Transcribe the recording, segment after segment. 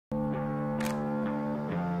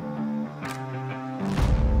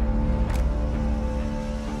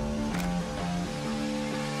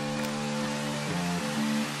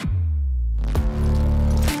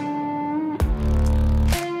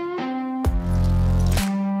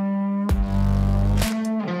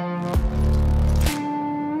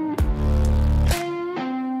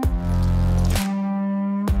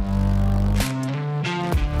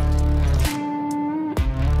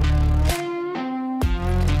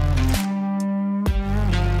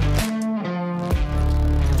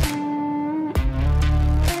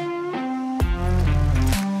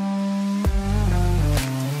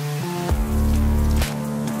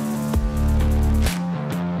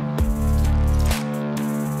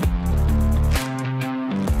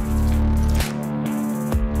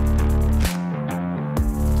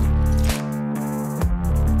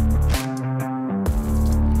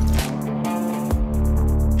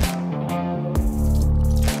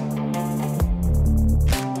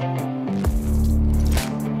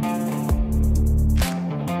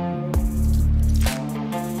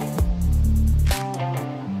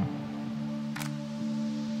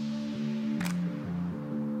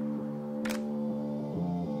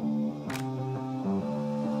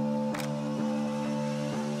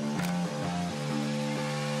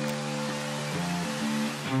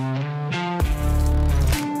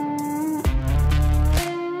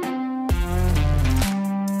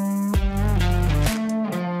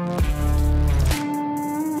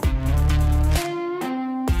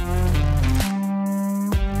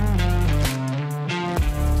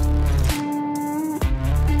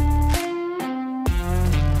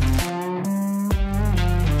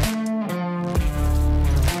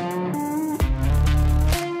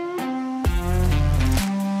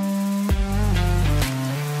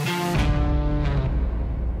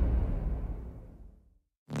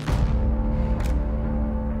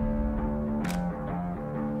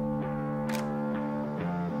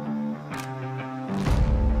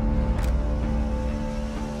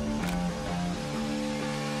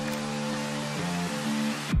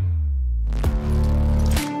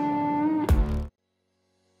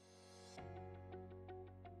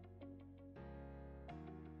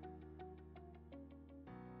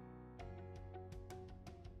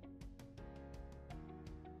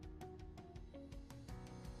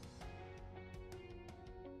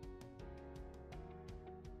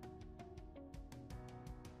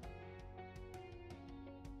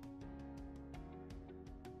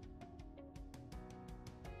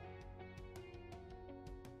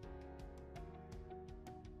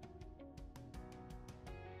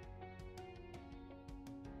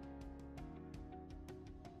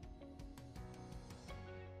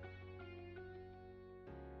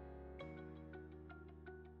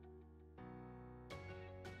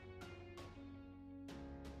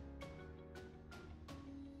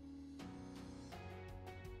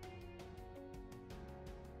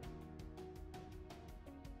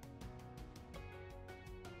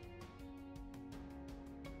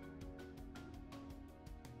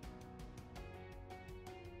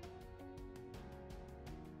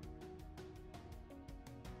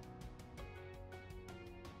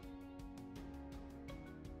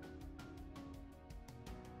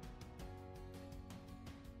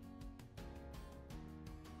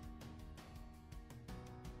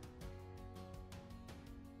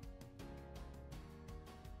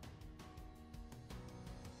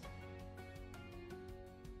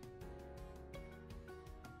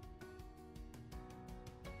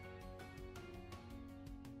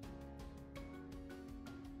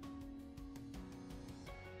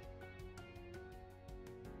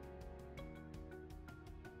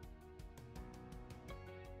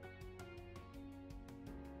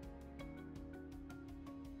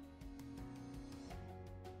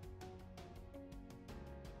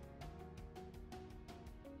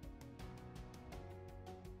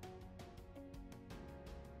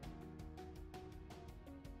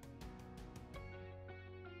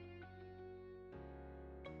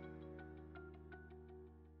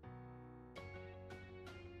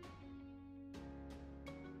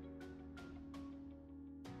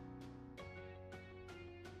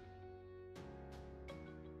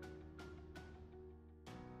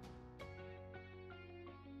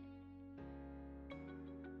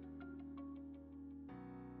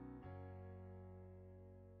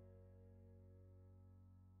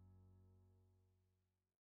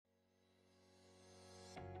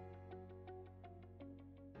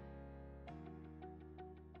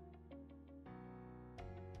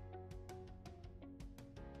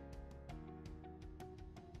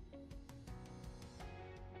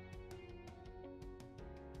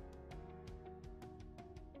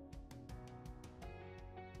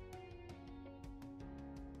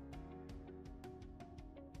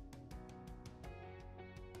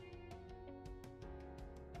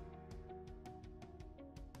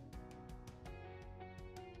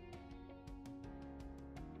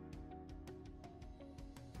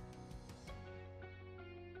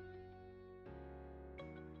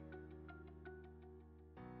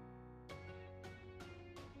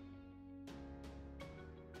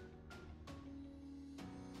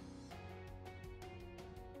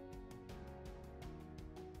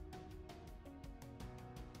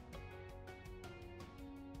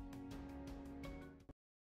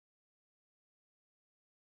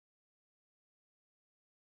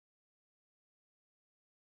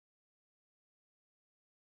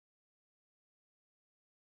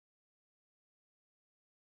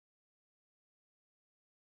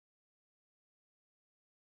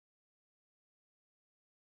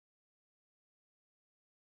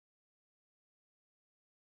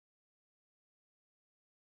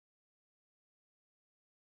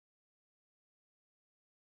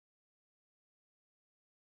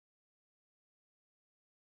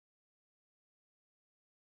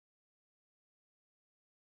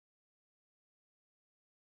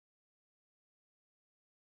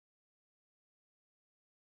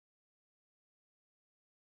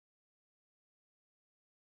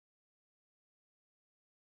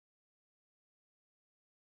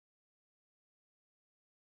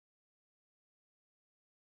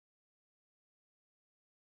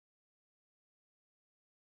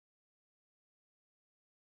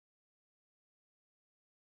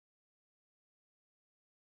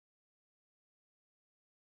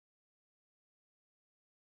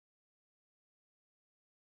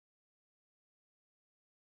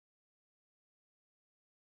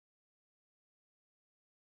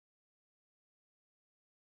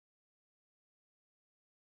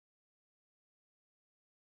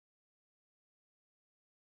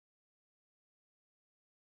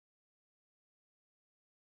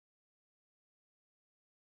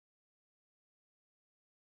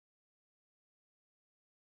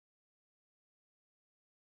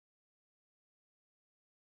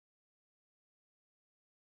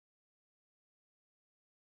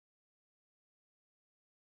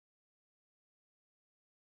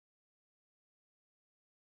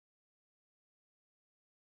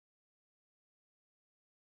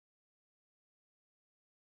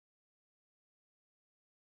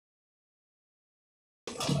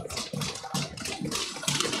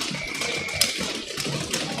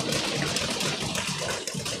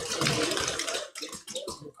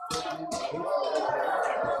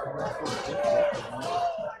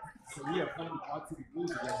Quad City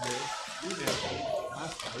Blues again here. Rematch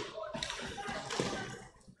last night.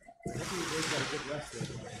 Hopefully they've got a good rest there.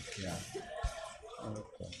 Yeah.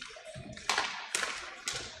 Okay.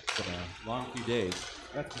 It's been a long few days.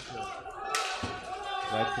 That's for sure.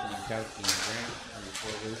 Watson and Couchman and Grant are the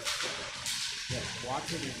forwards. Yes,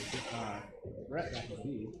 Watson and Brett back in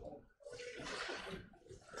D.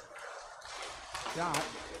 Shot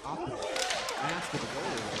off the mask of the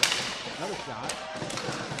goalie. Another shot.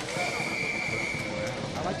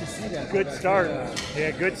 I like to see that. Good start.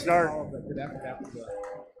 Yeah, good start. Good effort after the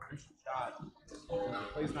initial shot. The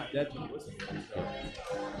play's not dead till the whistle. So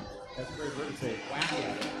that's very good to say. Whack at it.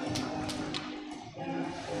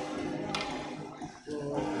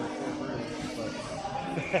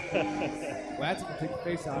 Watson can take the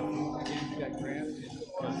face off. And you got Grant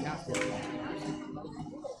and Casper. Let's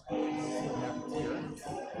see what happens here.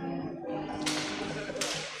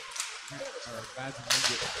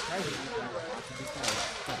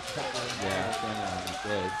 Yeah.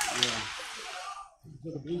 So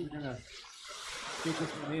the Blues are going to get this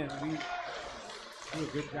one in. We do a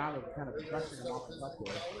good job of kind of pressuring them off the puck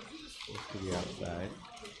there. To the outside.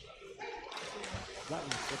 That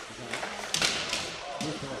one's supposed to go.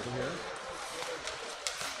 Here's come over here.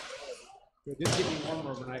 So it didn't get any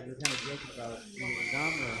warmer overnight. We were kind of joking about being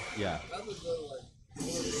numb or. Yeah.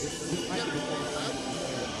 This might be the second time.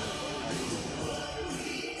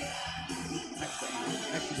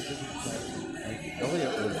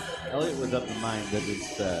 Elliot was of the mind that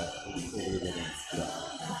it's older than it's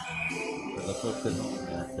for the folks at home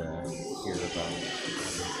that hear about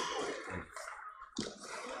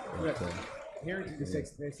it. Harrington just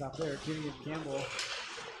takes the face off there. Kenny and Campbell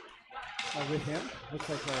are with him. Looks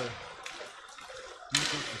like our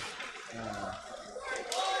defense is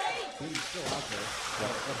Bean's still out there.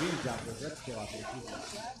 Bean's out there. Brett's still out there.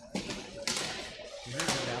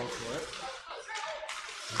 Harrington out for it.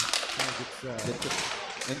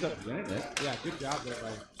 Ends up winning it. Yeah, good job there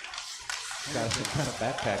by. Got some kind of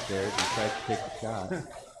backpack there as he tried to take the shot.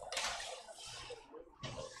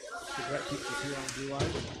 Brett keeps the two on the blue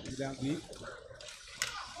line. Two down deep.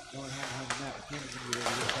 Going hand behind the net. Cameron's going to be able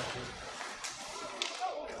to get pressure.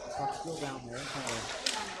 Puck's still down there. Kind of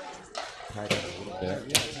tied up a little bit.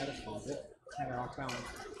 Yeah, tied up a little bit. Kind of off balance.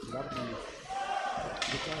 That'll be.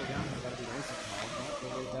 It's all down there. That'll be racing call.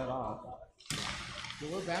 Don't leave that off. So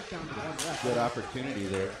we're back down to one left. Good opportunity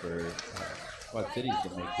there for Quad Cities to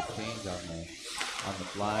make the change on the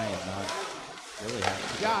fly and not really have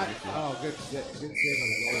to. Got it. Oh, good save on the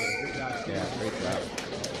goalie. Good job. Yeah, great job.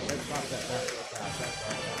 Let's pop that back real fast.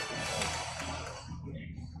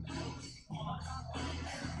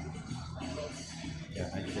 Yeah,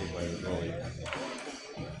 nice save by the goalie.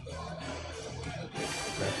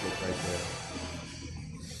 That's it right there.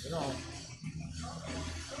 You know,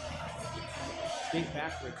 skate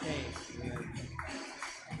back for a change and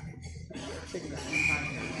taking a few time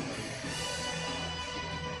here.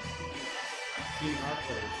 Beating our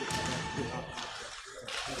players.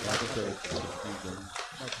 I think there was confusion.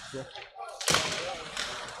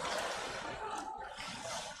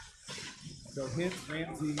 So Hintz,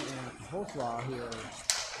 Ramsey, and Holslaw here.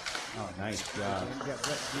 Oh, nice job. And we got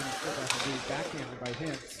Brett being backhanded by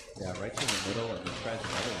Hintz. Yeah, right to the middle and he tries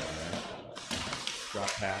another one there. Drop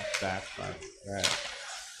pass back by Brett.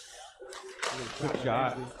 Good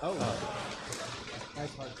shot. Oh,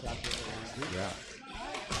 nice hard shot there. Yeah.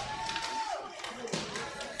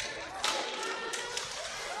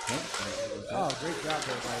 Oh, great job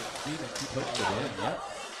there by Dean. He puts it in. Yep.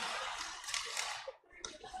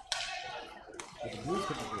 The Blues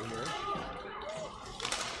coming through here.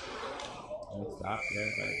 No stop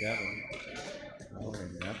there by Devin. Oh,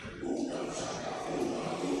 yep.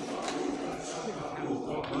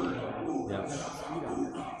 Yeah.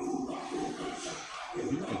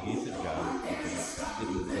 Doing a decent job. It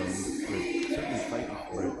was certainly fighting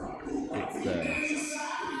for it. It's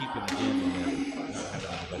keeping it in and then not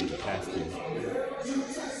having anybody to pass to.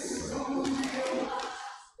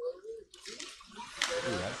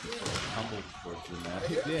 Ooh, that's humbled towards the net.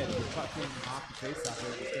 It did. The puck came off the face off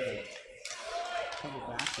there. Just coming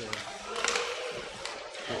back there.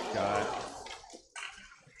 Good shot.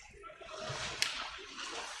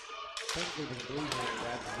 Thankfully, the Blues are in a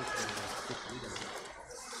bad position to stick lead.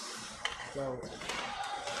 So,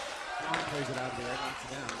 Allen plays it out of there, knocks it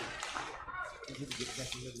down. He's going to get back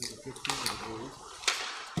to the 15 of the Blues.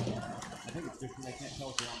 I think it's 15. I can't tell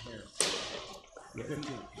if they're on here.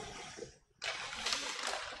 15.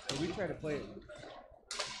 So we try to play it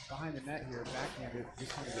behind the net here, backhanded,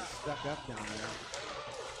 just kind of get stuck up down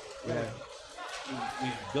there. Yeah. We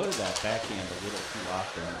go to that backhand a little too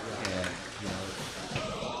often,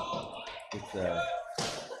 and it's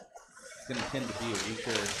going to tend to be a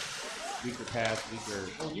weaker pass, weaker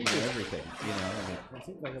everything. You know, I mean, It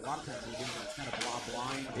seems like a lot of times we're doing this kind of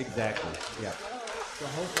blind. exactly. Yeah. So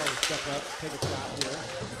hopefully will step up, take a shot here.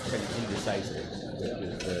 Kind of indecisive,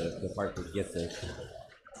 which is the part that gets us.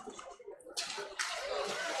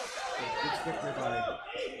 Good stick here by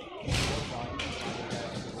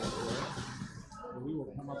we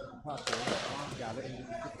will come up with the puck there. Tom's got it. He can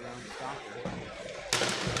kick around and stop it.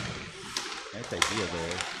 Nice idea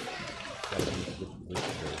there. Got to be a good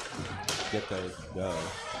position to get those and go.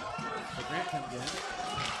 So Grant comes in.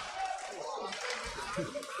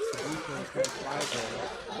 The defense goes wide there.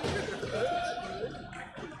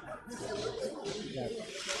 Yeah.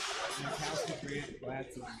 Minkowski, Grant,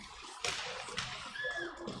 Gladson.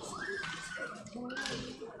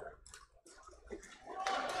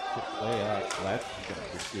 Way up. Gladson's going to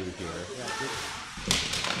pursue here. Yeah,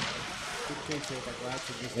 good chase there by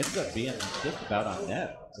Gladson. Just Ends up being just about on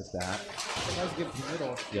net with that. tries to get to the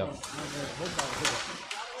middle. Yep. On the profile hit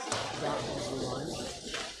a shot on the blue line.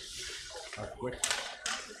 A quick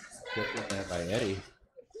one there by Eddie.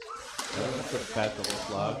 Put past the little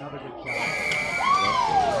slog. Another good shot.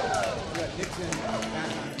 We got Dixon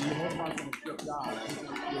back on the Holmar's going to skip dodge. He's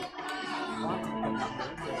going to get Watson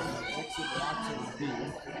coming here. So Dixon, Watson, and B.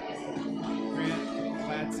 Grant,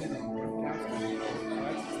 Gladson, and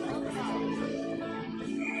Minkowski.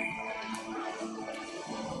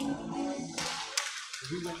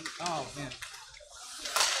 Oh, man.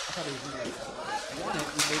 I thought he was going to want it.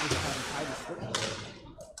 He made it kind of hide his foot for it.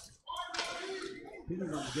 He's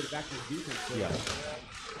going to get it back to the defense. So Yeah.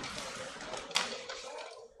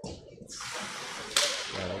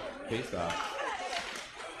 Face off.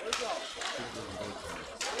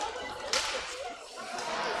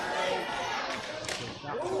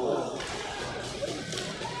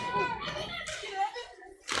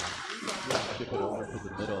 Ship it over to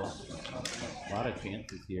the middle. A lot of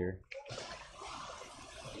chances here.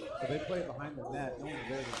 So they play behind the net. No one's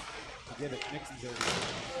there to get it. Nixon's there to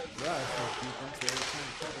rush. Defense there. He's trying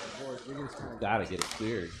to cover the board. Rigger's trying to Gotta get it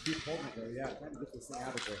cleared. keep holding it there. Yeah, trying to get this thing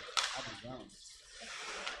out of the zone.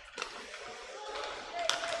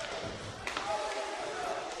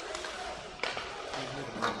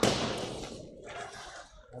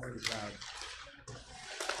 Over the crowd.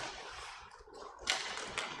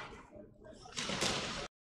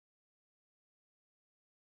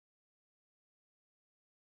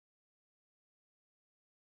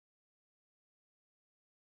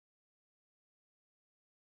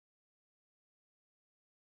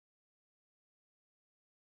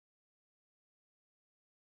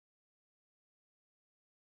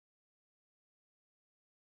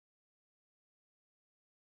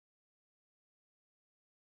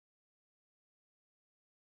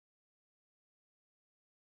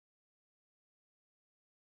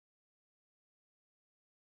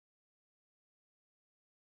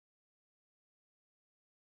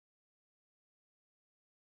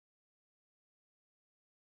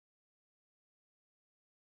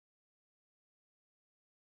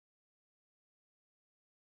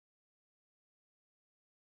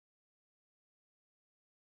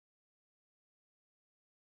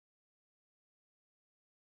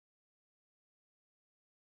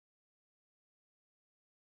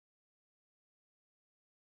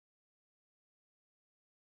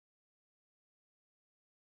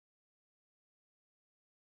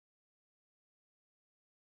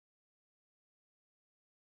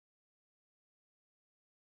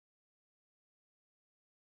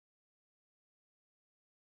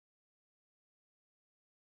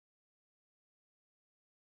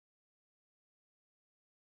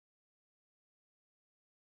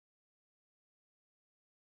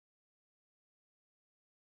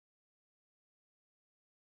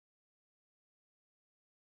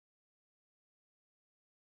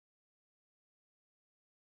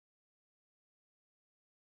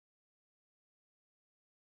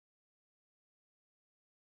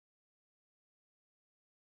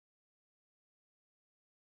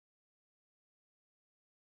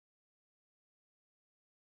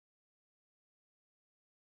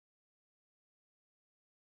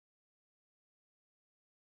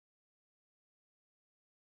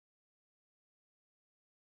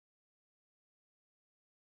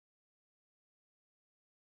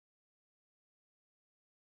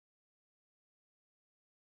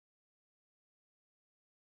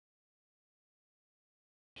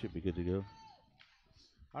 Should be good to go.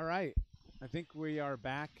 All right. I think we are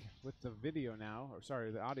back with the video now, or sorry,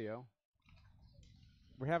 the audio.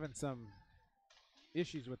 We're having some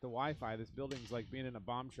issues with the Wi-Fi. This building's like being in a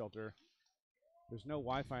bomb shelter. There's no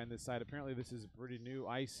Wi-Fi on this side. Apparently this is a pretty new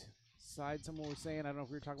ice side, someone was saying. I don't know if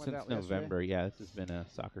we were talking Since about that November, yeah, this has been a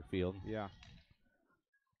soccer field. Yeah.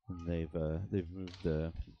 And they've moved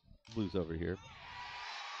the Blues over here.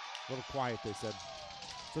 A little quiet, they said.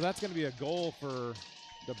 So that's going to be a goal for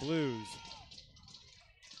the Blues.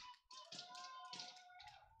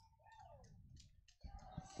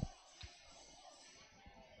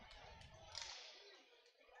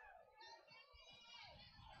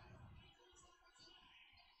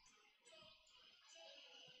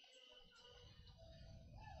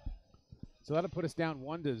 So that'll put us down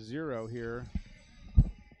 1-0 here.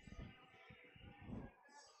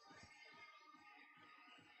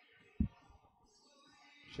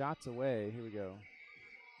 Shots away. Here we go.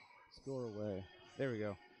 Score away. There we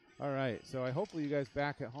go. All right. So hopefully you guys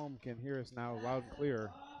back at home can hear us now loud and clear.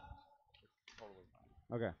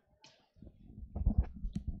 Okay.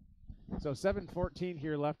 So 7:14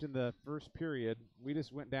 here left in the first period. We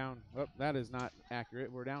just went down. Oh, that is not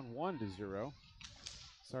accurate. We're down 1-0.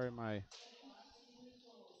 Sorry, my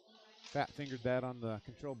fat fingered that on the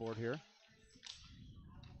control board here.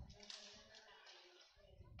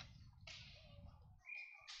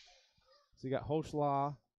 So you got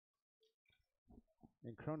Hoschlaw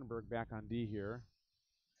and Cronenberg back on D here.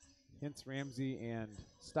 Hintz, Ramsey, and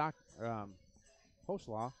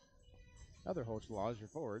Hoschlaw. Other Hoschlaw is your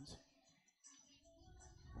forwards.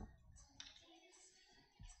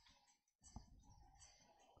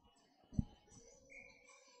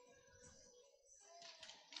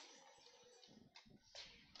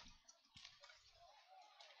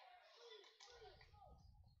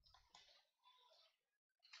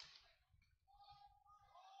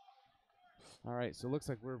 All right, so it looks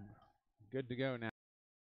like we're good to go now.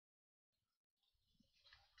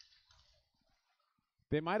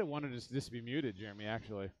 They might have wanted us just to be muted, Jeremy,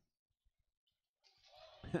 actually.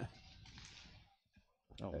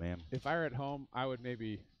 Oh, man. If I were at home, I would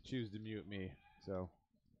maybe choose to mute me. So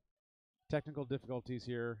technical difficulties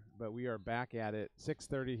here, but we are back at it.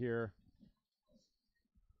 6:30 here.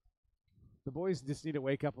 The boys just need to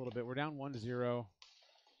wake up a little bit. We're down 1-0.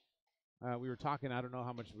 We were talking, I don't know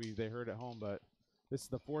how much they heard at home, but this is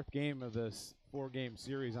the fourth game of this 4-game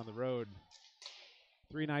series on the road.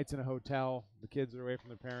 3 nights in a hotel. The kids are away from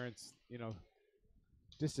their parents. You know,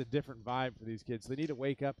 just a different vibe for these kids. They need to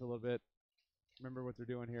wake up a little bit. Remember what they're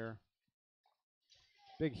doing here.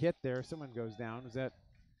 Big hit there. Someone goes down. Was that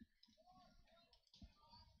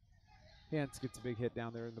Hintz gets a big hit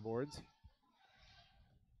down there in the boards.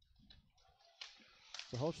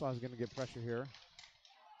 So Hoschlaw is going to get pressure here.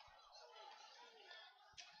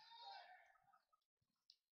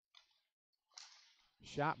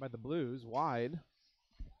 Shot by the Blues, wide.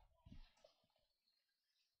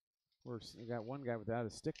 We got one guy without a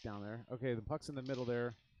stick down there. Okay, the puck's in the middle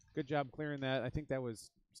there. Good job clearing that. I think that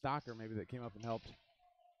was Stocker maybe that came up and helped.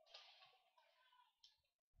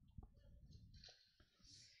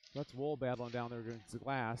 That's Wool battling down there against the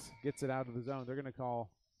glass. Gets it out of the zone. They're going to call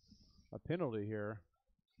a penalty here.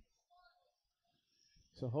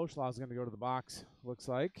 So Hoschlaw is going to go to the box, looks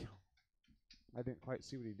like. I didn't quite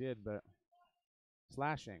see what he did, but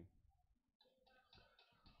slashing.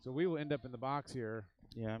 So we will end up in the box here.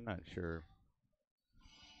 Yeah, I'm not sure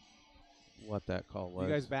what that call was.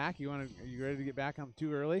 You guys back? Are you ready to get back on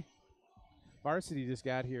too early? Varsity just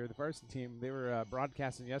got here. The varsity team, they were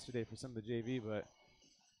broadcasting yesterday for some of the JV, but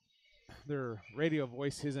their radio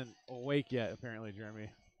voice isn't awake yet, apparently, Jeremy.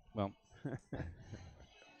 Well.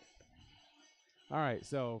 All right,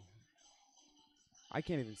 so I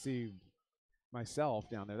can't even see myself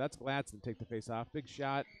down there. That's Gladson take the face off. Big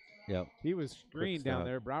shot. Yep. He was screened down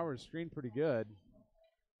there. Brower screened pretty good.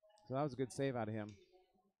 So that was a good save out of him.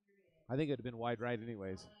 I think it would have been wide right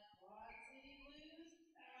anyways.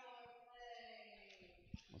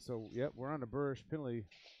 So, yep, we're on a Burrish penalty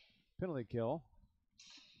kill.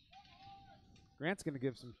 Grant's going to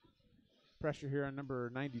give some pressure here on number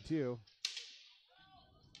 92.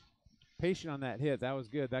 Patient on that hit. That was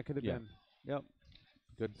good. That could have been. Yep.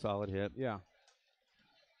 Good, solid hit. Yeah.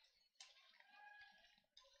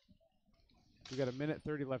 We got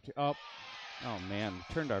 1:30 left here. Oh, man.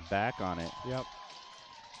 Turned our back on it. Yep.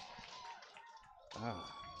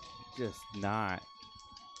 Just not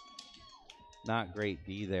great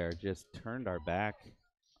D there. Just turned our back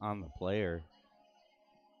on the player.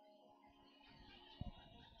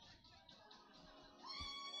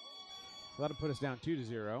 So that'll put us down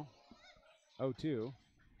 2-0. 0-2.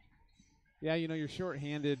 Yeah, you know, you're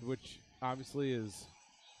shorthanded, which obviously is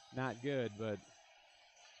not good, but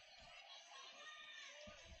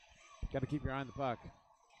got to keep your eye on the puck.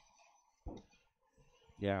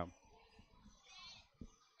 Yeah.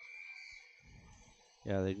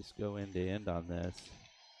 Yeah, they just go end to end on this.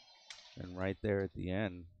 And right there at the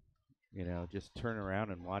end, just turn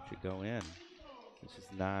around and watch it go in. It's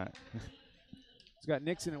just not. It's got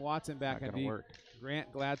Nixon and Watson back Not on gonna deep. work.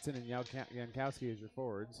 Grant, Gladson, and Yankowski as your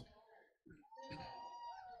forwards.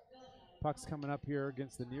 Puck's coming up here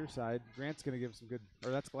against the near side. Grant's going to give some good,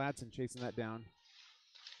 or that's Gladson chasing that down.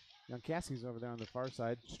 Yankowski's over there on the far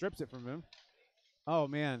side. Strips it from him. Oh,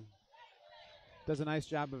 man. Does a nice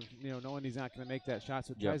job of, knowing he's not going to make that shot,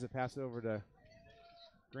 so tries to pass it over to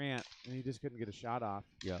Grant, and he just couldn't get a shot off.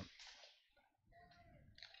 Yep.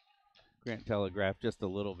 Grant telegraphed just a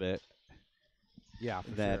little bit. Yeah,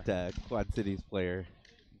 for that sure. Quad Cities player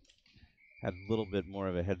had a little bit more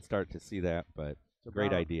of a head start to see that, but So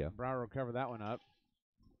great idea. Brower will cover that one up.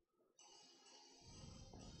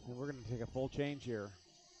 And we're going to take a full change here.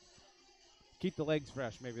 Keep the legs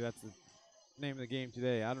fresh. Maybe that's the name of the game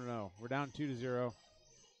today. I don't know. We're down 2-0.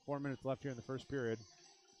 4 minutes left here in the first period.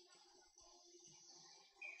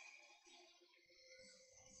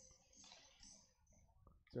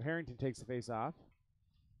 So Harrington takes the face off.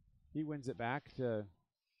 He wins it back to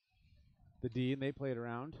the D, and they play it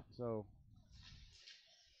around. So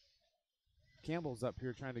Campbell's up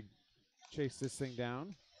here trying to chase this thing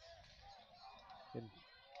down. And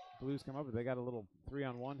Blues come up, but they got a little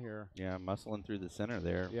 3-on-1 here. Yeah, muscling through the center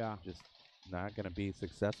there. Yeah. Just not going to be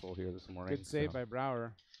successful here this morning. Good save by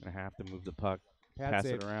Brower. Going to have to move the puck, Pad pass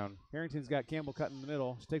save. it around. Harrington's got Campbell cut in the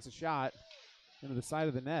middle. She takes a shot into the side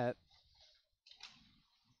of the net.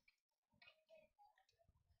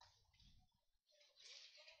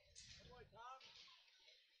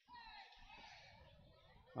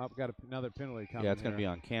 Oh, we got another penalty coming. Yeah, it's going to be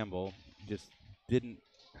on Campbell. Just didn't.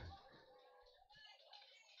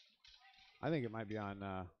 I think it might be on,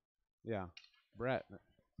 Brett.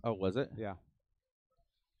 Oh, was it? Yeah.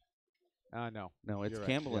 No. No, it's You're right,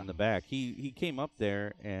 Campbell yeah. in the back. He came up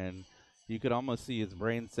there, and you could almost see his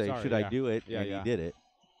brain say, Sorry, should yeah. I do it? Yeah, and yeah. he did it.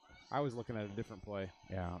 I was looking at a different play.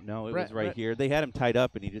 Yeah, no, it Brett- was right Brett- here. They had him tied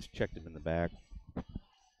up, and he just checked him in the back.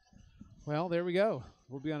 Well, there we go.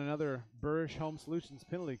 We'll be on another Burrish Home Solutions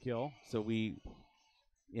penalty kill. So we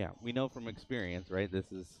know from experience, right? This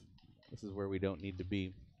is where we don't need to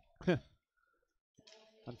be.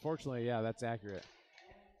 Unfortunately, yeah, that's accurate.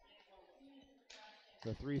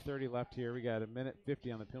 So 3:30 left here. We got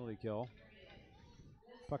 1:50 on the penalty kill.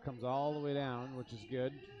 Puck comes all the way down, which is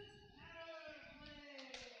good.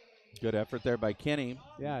 Good effort there by Kenny.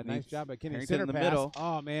 Yeah, nice job by Kenny. Harrington Center in the pass. middle.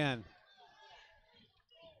 Oh, man.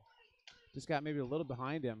 Just got maybe a little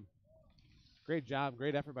behind him. Great job.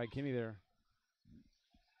 Great effort by Kenny there.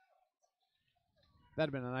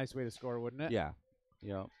 That'd have been a nice way to score, wouldn't it? Yeah.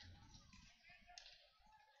 Yep.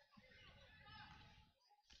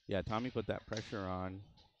 Yeah, Tommy put that pressure on,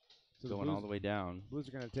 So the going all Blues- the way down. Blues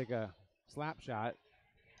are going to take a slap shot.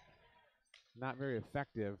 Not very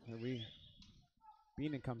effective. And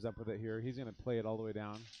Beenan comes up with it here. He's going to play it all the way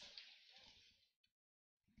down.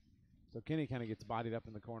 So Kenny kind of gets bodied up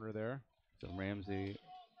in the corner there. So Ramsey.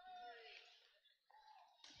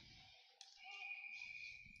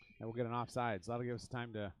 And we'll get an offside. So that'll give us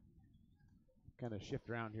time to kind of shift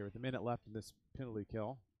around here with a minute left in this penalty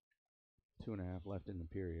kill. 2.5 left in the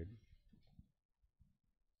period.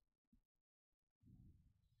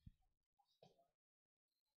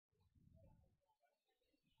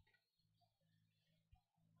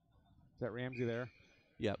 Is that Ramsey there?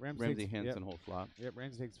 Yep. Ramsey Ramsey takes- Hansen yep. whole flop. Yep,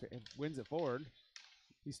 Ramsey wins it forward.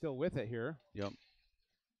 He's still with it here. Yep.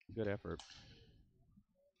 Good effort.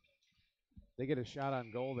 They get a shot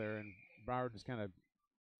on goal there, and Brower just kind of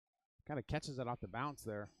catches it off the bounce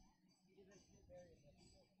there.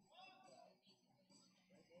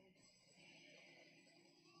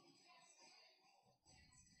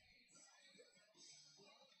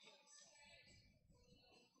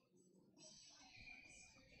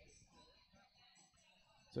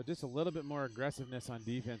 So just a little bit more aggressiveness on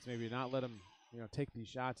defense, maybe not let them, take these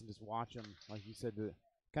shots and just watch them, like you said, to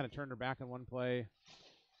kind of turn their back on one play,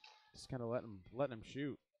 just kind of letting them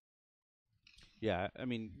shoot. Yeah, I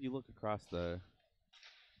mean, you look across the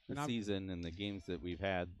And I'm- season and the games that we've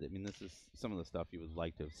had. I mean, this is some of the stuff you would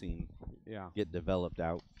like to have seen Yeah. get developed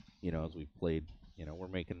out, as we've played. We're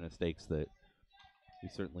making mistakes that we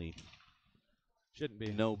certainly Shouldn't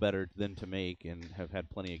be. know better than to make, and have had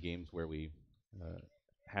plenty of games where we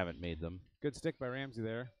haven't made them. Good stick by Ramsey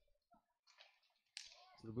there.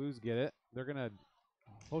 So the Blues get it. They're gonna.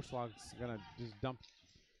 Postwog's gonna just dump.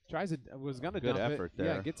 Was gonna Good dump effort it.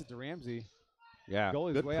 Yeah, there. gets it to Ramsey. Yeah,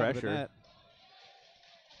 Goalie's good way out of the pressure. net.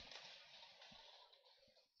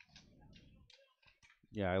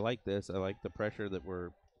 Yeah, I like this. I like the pressure that we're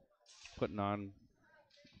putting on.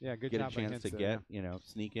 Yeah, good Get job a by chance Hintz to there, get,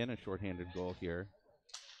 sneak in a shorthanded goal here.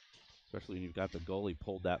 especially when you've got the goalie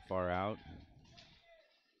pulled that far out.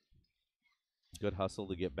 Good hustle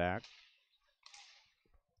to get back.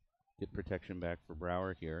 Get protection back for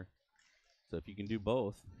Brower here. So if you can do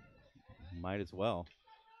both, might as well.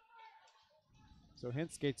 So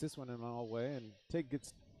Hint skates this one in all the way, and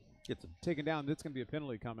gets Gets a taken down. That's going to be a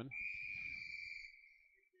penalty coming.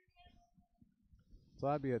 So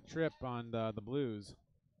that'd be a trip on the Blues.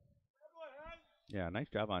 Yeah, nice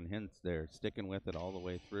job on Hintz there, sticking with it all the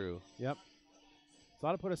way through. Yep. So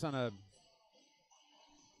that'll put us on a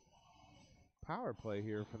power play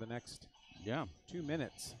here for the next 2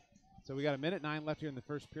 minutes. So we got 1:09 left here in the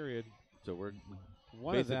first period. So we're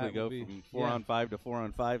One of basically that go will be, from 4-on-5 to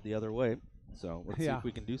 4-on-5 the other way. So let's see Yeah. if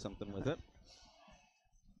we can do something with it.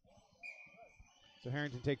 So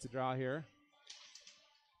Harrington takes a draw here.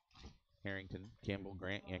 Harrington, Campbell,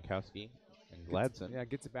 Grant, Yankowski, and Gladson.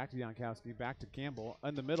 Gets it back to Jankowski, back to Campbell.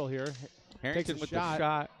 In the middle here. Harrington takes a with shot. the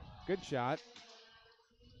shot. Good shot.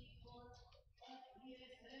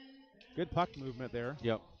 Good puck movement there.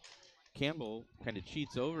 Yep. Campbell kind of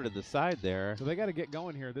cheats over to the side there. So they got to get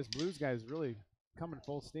going here. This Blues guy is really coming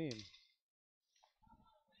full steam.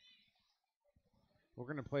 We're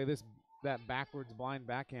going to play that backwards blind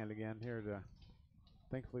backhand again here.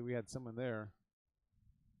 Thankfully, we had someone there.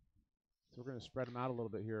 So we're going to spread them out a little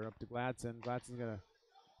bit here up to Gladson. Gladson's going to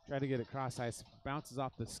try to get it cross ice. Bounces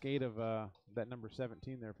off the skate of that number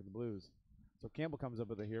 17 there for the Blues. So Campbell comes up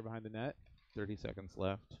with it here behind the net. 30 seconds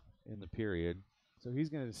left in the period. So he's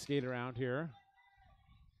going to skate around here.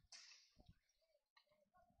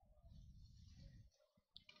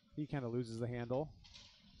 He kind of loses the handle.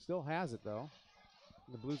 Still has it, though.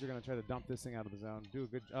 And the Blues are going to try to dump this thing out of the zone. Do a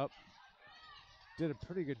good job. Did a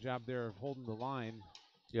pretty good job there of holding the line.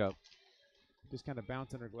 Yep. Just kind of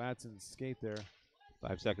bouncing her Gladson's skate there.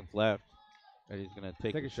 5 seconds left. And he's going to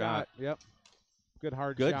take a a shot. Yep. Good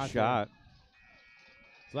hard Good shot. shot.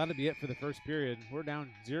 So that'll be it for the first period. We're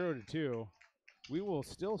down 0-2. We will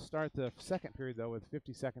still start the second period, though, with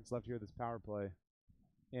 50 seconds left here of this power play.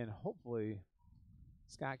 And hopefully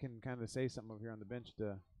Scott can kind of say something over here on the bench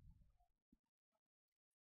to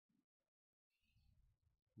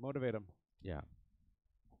motivate him. Yeah.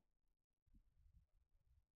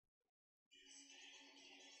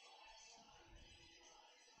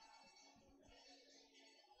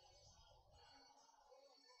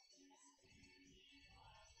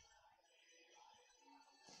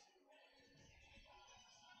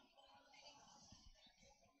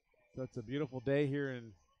 So it's a beautiful day here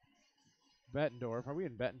in Bettendorf. Are we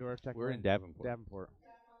in Bettendorf? Technically? We're in Davenport. Davenport.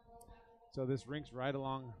 So this rink's right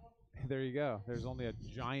along. There you go. There's only a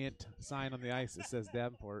giant sign on the ice that says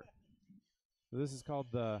Davenport. So this is called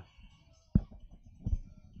the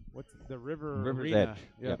River's Arena. Edge.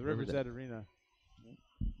 Yeah, Yep, the River's River's Edge Arena.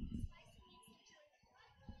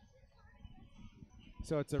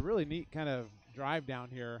 So it's a really neat kind of drive down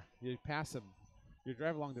here. You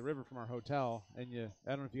drive along the river from our hotel, and I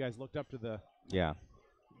don't know if you guys looked up to the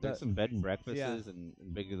There's some bed and breakfasts Yeah. and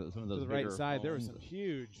some of those to the right bigger side. There were homes. some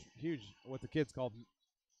huge, what the kids called,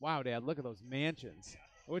 wow, Dad, look at those mansions,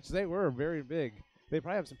 which they were very big. They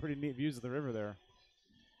probably have some pretty neat views of the river there.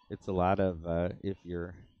 It's a lot of if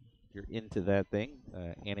you're into that thing,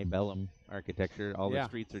 antebellum architecture. All the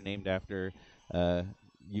streets are named after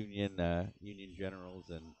Union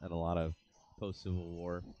generals and a lot of post Civil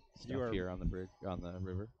War stuff here on the bridge on the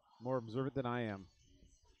river. More observant than I am.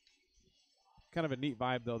 Kind of a neat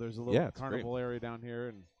vibe though. There's a little carnival area down here,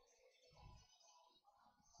 and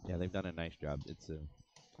yeah, they've done a nice job.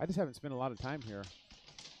 I just haven't spent a lot of time here.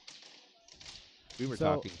 We were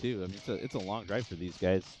talking too. I mean, it's a long drive for these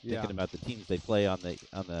guys. Yeah. Thinking about the teams they play on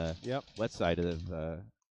the west side of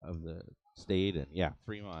the state, and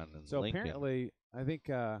Fremont and so Lincoln. Apparently, I think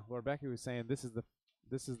Laura Becky was saying this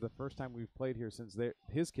is the first time we've played here since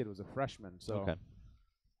his kid was a freshman. So okay.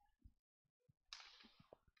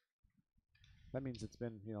 That means it's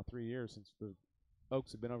been 3 years since the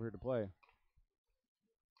Oaks have been over here to play.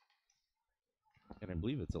 And I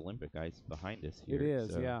believe it's Olympic ice behind us here. It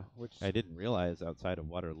is, so yeah. Which I didn't realize outside of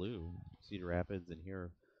Waterloo, Cedar Rapids, and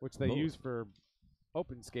here. Which they use for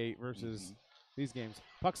open skate versus these games.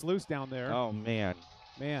 Puck's loose down there. Oh, man.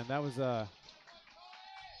 Man, that was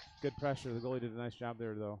good pressure. The goalie did a nice job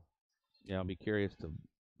there, though. Yeah, I'll be curious to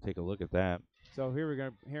take a look at that. So here we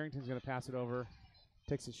go. Harrington's going to pass it over.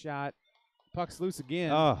 Takes a shot. Puck's loose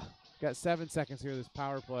again. Oh. Got 7 seconds here, this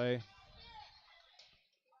power play.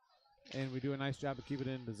 And we do a nice job of keeping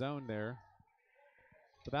it in the zone there.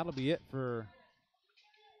 But that'll be it for.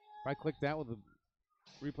 If I click that, will the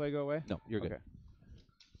replay go away? No, you're good. Okay.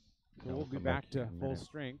 So No, we'll be come back back to in a full minute.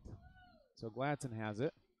 strength. So Gladson has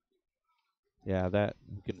it. Yeah, that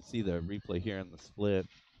you can see the replay here in the split.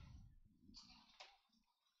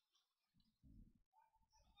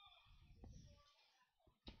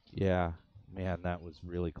 Yeah, man, that was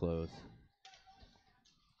really close.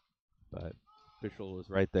 But official was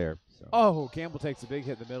right there. So. Oh, Campbell takes a big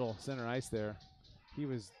hit in the middle, center ice there. He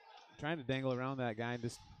was trying to dangle around that guy and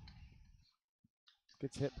just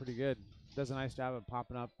gets hit pretty good. Does a nice job of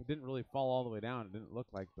popping up. It didn't really fall all the way down. It didn't look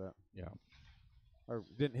like that. Yeah. Or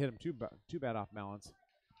didn't hit him too bad off balance.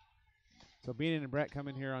 So Beanon and Brett come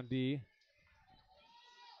in here on D.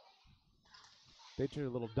 They try a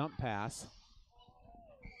little dump pass.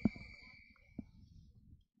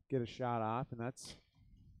 Get a shot off, and that's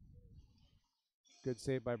good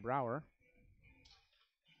save by Brower.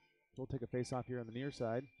 We'll take a face off here on the near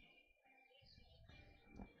side.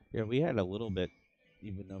 Yeah, we had a little bit,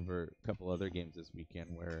 even over a couple other games this weekend,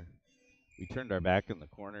 where we turned our back in the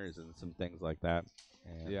corners and some things like that.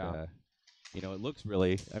 And, you know, it looks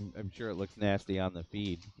really, I'm sure it looks nasty on the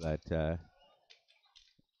feed, but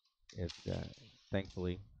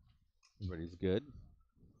thankfully, everybody's good.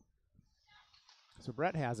 So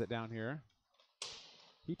Brett has it down here.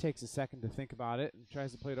 He takes a second to think about it and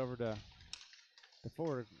tries to play it over to the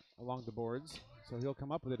forward along the boards. So he'll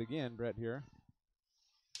come up with it again, Brett here.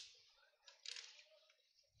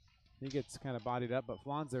 He gets kind of bodied up, but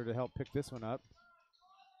Flan's there to help pick this one up.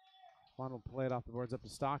 Flan will play it off the boards up to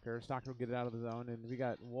Stocker. Stocker will get it out of the zone, and we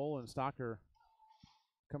got Wool and Stocker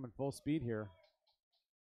coming full speed here.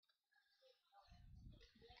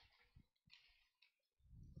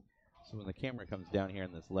 So when the camera comes down here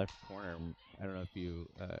in this left corner, I don't know if you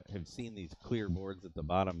have seen these clear boards at the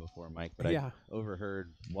bottom before, Mike, but I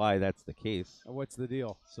overheard why that's the case. What's the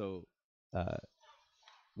deal? So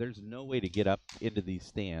there's no way to get up into these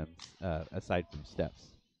stands aside from steps.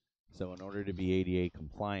 So in order to be ADA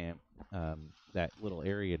compliant, that little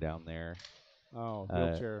area down there,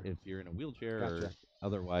 wheelchair. if you're in a wheelchair or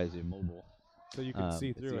otherwise immobile, so you can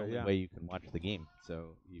see through it's the it. only way you can watch the game.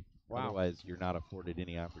 So otherwise, you're not afforded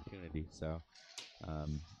any opportunity. So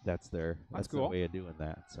that's their cool. way of doing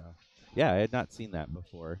that. So yeah, I had not seen that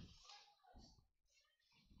before.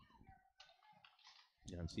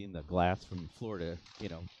 You know, I've seen the glass from Florida, you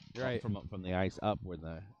know, from the ice up where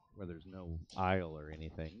there's no aisle or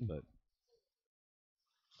anything, but.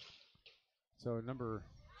 So number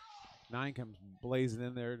 9 comes blazing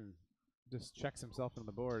in there and just checks himself on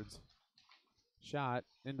the boards. Shot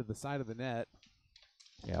into the side of the net.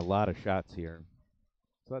 Yeah, a lot of shots here.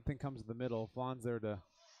 So that thing comes to the middle. Flan's there to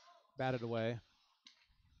bat it away.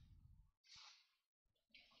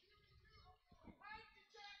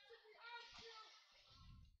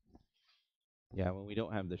 Yeah, when we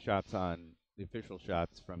don't have the shots on, the official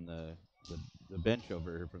shots from the bench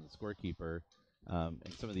over here from the scorekeeper,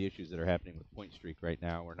 and some of the issues that are happening with Point Streak right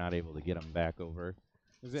now, we're not able to get them back over.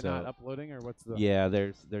 Is it not uploading, or what's the? Yeah,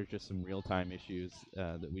 there's just some real-time issues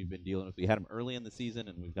that we've been dealing with. We had them early in the season,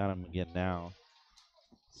 and we've got them again now.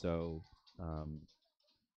 So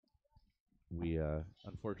we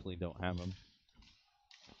unfortunately don't have them.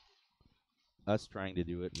 Us trying to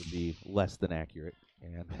do it would be less than accurate.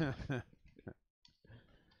 And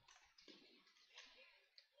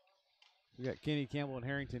we got Kenny, Campbell, and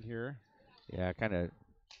Harrington here. Yeah, kind of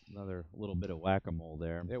another little bit of whack-a-mole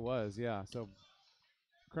there. It was, yeah. So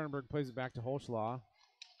Cronenberg plays it back to Holschlaw.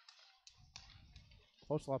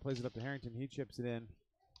 Holschlaw plays it up to Harrington. He chips it in.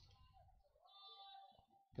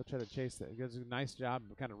 He'll try to chase that. He does a nice job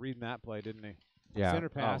of kind of reading that play, didn't he? Yeah. Center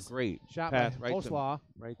pass. Oh, great. Shot pass by Holschlaw.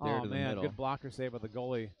 Right there to the middle. Good blocker save by the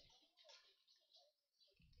goalie.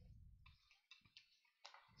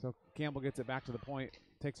 So Campbell gets it back to the point.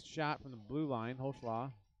 Takes a shot from the blue line,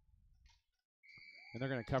 Holschlaw. And they're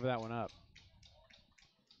going to cover that one up.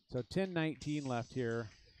 So 10-19 left here.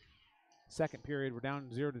 Second period, we're down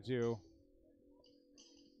 0-2.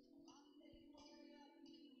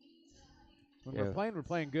 When we're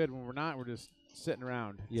playing good. When we're not, we're just sitting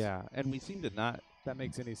around. Yeah, and we seem to not if that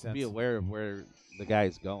makes any sense. Be aware of where the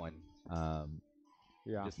guy's going.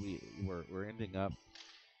 Yeah. Just we're ending up,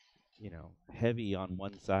 heavy on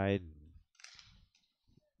one side,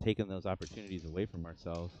 taking those opportunities away from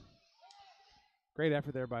ourselves. Great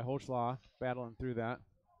effort there by Holschlaw, battling through that.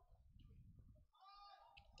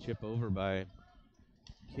 Chip over by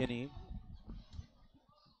Kinney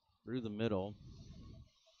through the middle.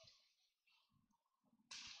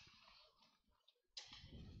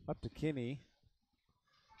 Up to Kinney.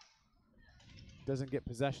 Doesn't get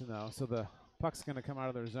possession though, so the puck's going to come out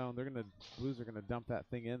of their zone. Blues are going to dump that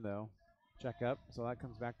thing in though. Check up, so that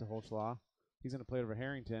comes back to Holschlaw. He's going to play it over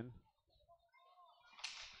Harrington.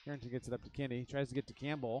 Harrington gets it up to Kinney. Tries to get to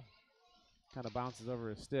Campbell. Kind of bounces over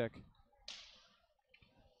his stick.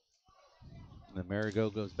 The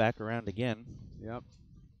Marigot goes back around again. Yep.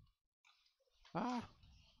 Ah.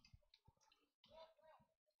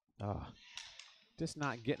 Oh, Just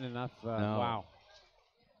not getting enough. No. Wow.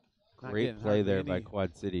 Not great getting play hardly there by any-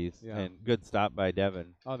 Quad Cities. Yeah. And good stop by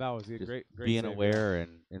Devin. Oh, that was a Just great being save, aware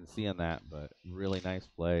and seeing that, but really nice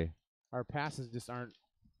play. Our passes just aren't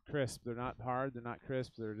crisp. They're not hard. They're not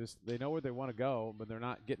crisp. They're just, they know where they want to go, but they're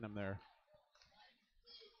not getting them there.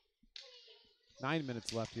 9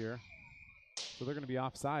 minutes left here. So they're going to be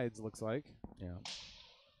offsides, looks like. Yeah.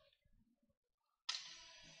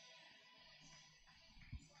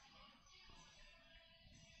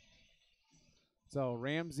 So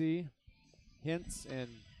Ramsey, Hintz, and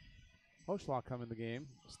Hoschlaw come in the game.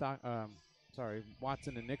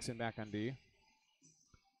 Watson and Nixon back on D.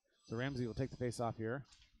 So Ramsey will take the face off here.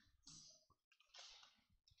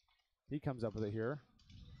 He comes up with it here.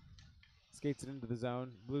 Skates it into the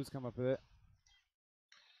zone. Blues come up with it.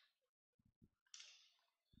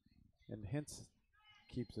 And Hintz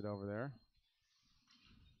keeps it over there.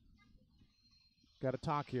 Got a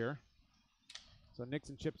talk here. So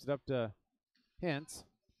Nixon chips it up to Hintz.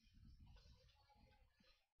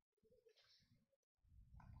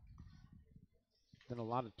 Been a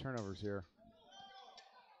lot of turnovers here.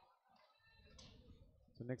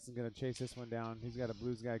 So Nixon's going to chase this one down. He's got a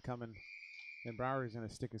Blues guy coming. And Brower's going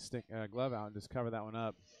to stick his glove out and just cover that one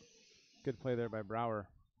up. Good play there by Brower.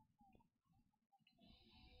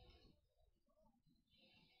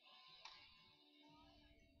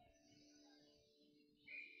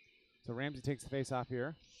 So Ramsey takes the face off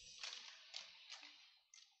here.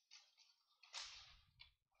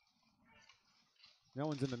 No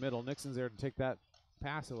one's in the middle. Nixon's there to take that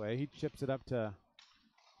pass away. He chips it up to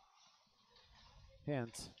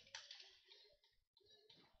Hintz.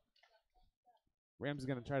 Ramsey's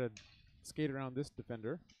going to try to skate around this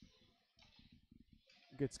defender.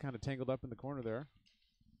 Gets kind of tangled up in the corner there.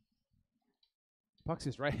 Puck's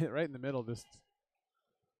just right in the middle, just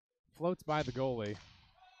floats by the goalie.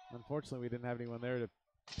 Unfortunately, we didn't have anyone there to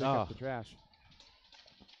pick up the trash.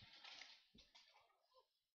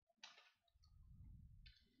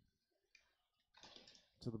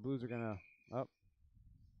 So the Blues are going to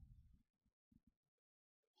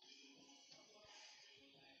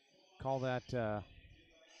call that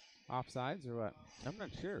offsides or what? I'm not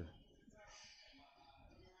sure.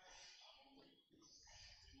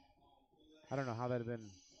 I don't know how that had been.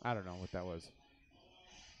 I don't know what that was.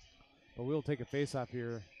 But we'll take a face-off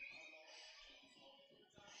here.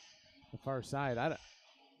 The far side.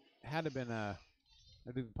 Had it been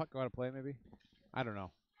did the puck go out of play maybe? I don't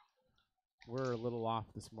know. We're a little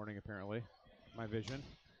off this morning apparently. My vision.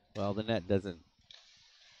 Well, the net doesn't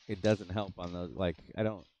help on those. Like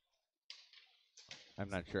I'm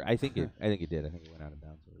not sure. I think it did. I think it went out of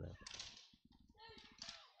bounds over there.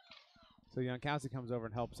 So Jankowski comes over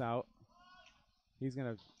and helps out. He's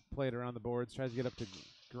going to play it around the boards, tries to get up to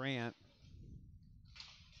Grant.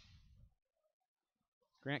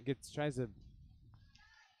 Grant tries to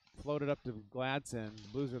float it up to Gladson. The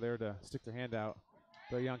Blues are there to stick their hand out.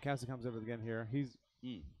 But Jankowski comes over again here. He's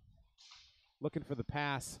looking for the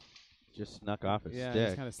pass. Just snuck off his stick. Yeah,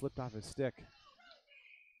 just kind of slipped off his stick.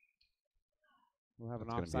 We'll have an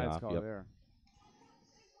offsides call there.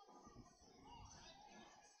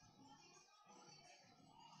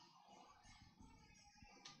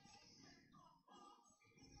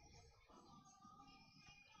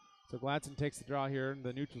 So Gladson takes the draw here in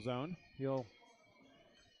the neutral zone.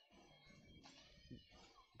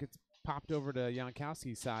 Gets popped over to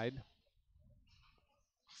Jankowski's side.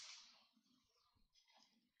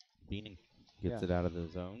 Beaning gets it out of the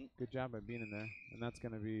zone. Good job by being in there. And that's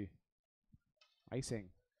going to be icing.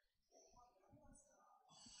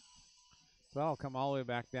 So that'll come all the way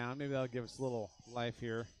back down. Maybe that'll give us a little life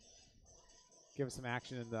here. Give us some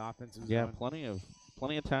action in the offensive zone. Yeah, plenty of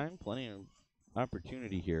time, plenty of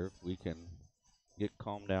opportunity here if we can get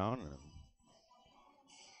calmed down.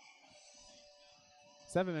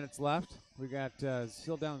 7 minutes left. We got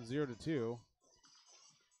still down 0-2.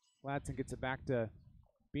 Gladson gets it back to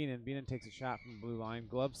Beenan. Beenan takes a shot from the blue line.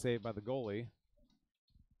 Glove saved by the goalie.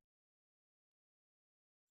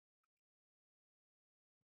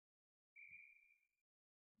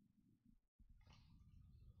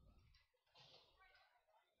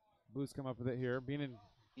 Blues come up with it here. Beenan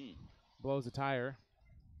blows a tire.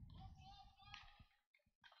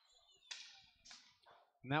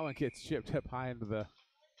 And that one gets chipped up high into the.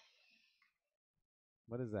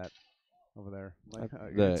 What is that over there? Like,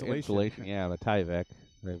 the insulation, yeah, the Tyvek.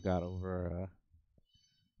 They've got over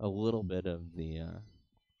a little bit of the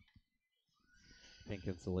pink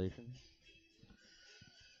insulation.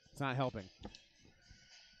 It's not helping.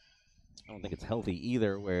 I don't think it's healthy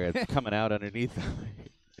either, where it's coming out underneath.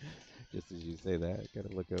 Just as you say that, gotta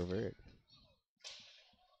look over it.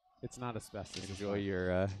 It's not asbestos. Enjoy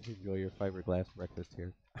your fiberglass breakfast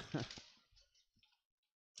here.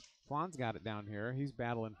 Flan's got it down here. He's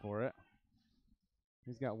battling for it.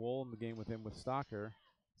 He's got Wool in the game with him with Stalker.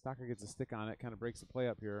 Stalker gets a stick on it, kind of breaks the play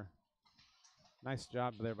up here. Nice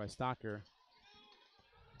job there by Stalker.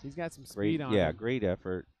 He's got some speed on him. Yeah, great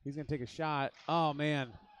effort. He's going to take a shot. Oh, man.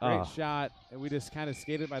 Great shot. And we just kind of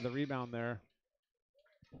skated by the rebound there.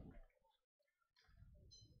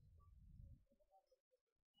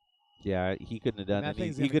 Yeah, he couldn't have done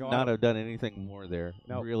anything. He could not have done anything more there.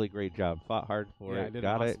 Nope. Really great job. Fought hard for it. Did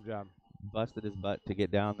Got an it. awesome job. Busted his butt to get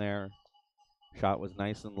down there. Shot was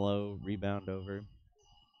nice and low. Rebound over.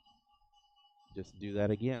 Just do that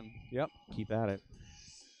again. Yep. Keep at it.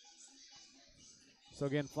 So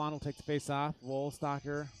again, Flan will take the face off. Wool,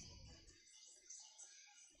 Stalker.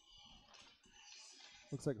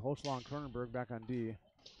 Looks like Holschlaw and Cronenberg back on D.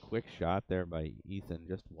 Quick shot there by Ethan,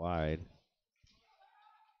 just wide.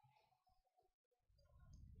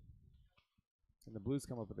 And the Blues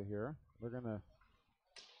come up with it here. They're going to.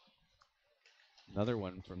 Another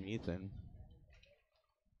one from Ethan.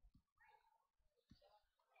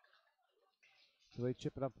 So they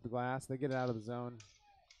chip it up with the glass. They get it out of the zone.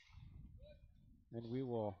 And we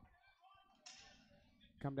will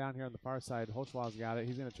come down here on the far side. Holschlaw's got it.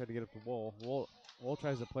 He's going to try to get it for Wool. Wool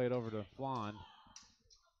tries to play it over to Flan.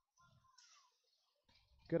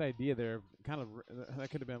 Good idea there. Kind of that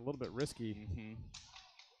could have been a little bit risky. Mm-hmm.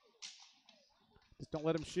 Just don't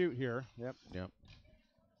let him shoot here. Yep. Yep.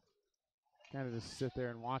 Kind of just sit there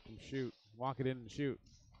and watch him shoot. Walk it in and shoot.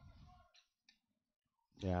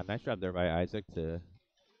 Yeah, nice job there by Isaac to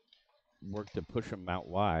work to push him out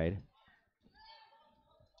wide.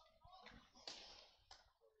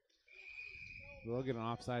 We'll get an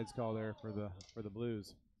offsides call there for the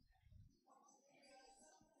Blues.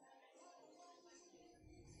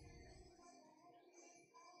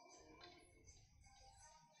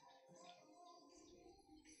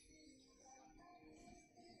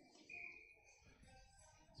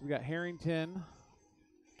 So we got Harrington,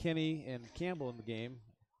 Kenny, and Campbell in the game.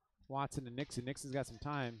 Watson and Nixon. Nixon's got some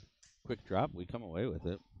time. Quick drop. We come away with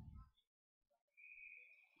it.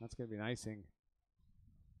 That's going to be an icing.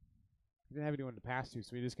 We didn't have anyone to pass to,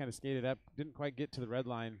 so we just kind of skated up. Didn't quite get to the red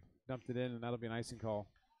line. Dumped it in, and that'll be an icing call.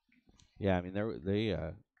 Yeah, I mean,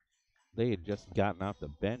 they had just gotten off the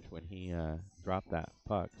bench when he dropped that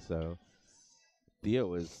puck. So Theo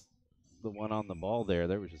was the one on the ball there.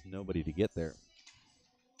 There was just nobody to get there.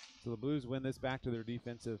 So the Blues win this back to their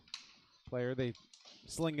defensive player. They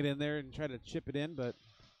sling it in there and try to chip it in, but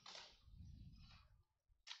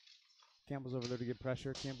Campbell's over there to get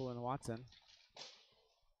pressure. Campbell and Watson.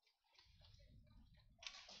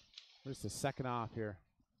 We're just a second off here.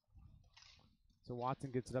 So Watson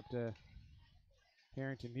gets it up to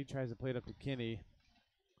Harrington. He tries to play it up to Kinney.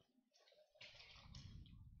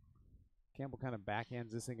 Campbell kind of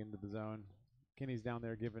backhands this thing into the zone. Kinney's down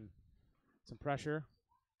there giving some pressure.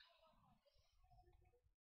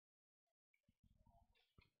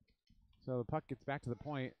 So the puck gets back to the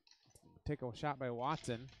point. Take a shot by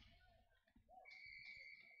Watson.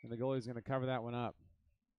 And the goalie's going to cover that one up.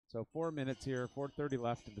 So 4 minutes here, 4:30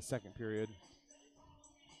 left in the second period.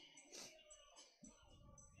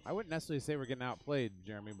 I wouldn't necessarily say we're getting outplayed,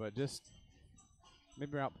 Jeremy, but just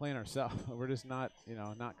maybe we're outplaying ourselves. We're just not,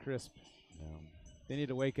 not crisp. No. They need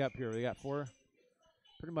to wake up here. We got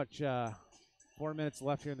pretty much 4 minutes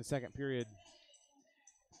left here in the second period.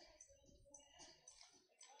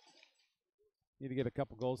 Need to get a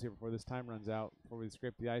couple goals here before this time runs out, before we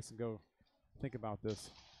scrape the ice and go think about this.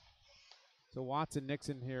 So Watson,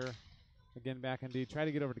 Nixon here, again back on D. Try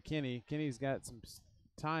to get over to Kinney. Kinney's got some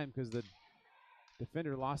time because the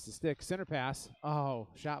defender lost the stick. Center pass. Oh,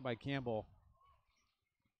 shot by Campbell.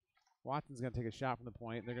 Watson's going to take a shot from the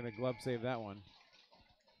point. They're going to glove save that one.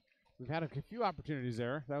 We've had a few opportunities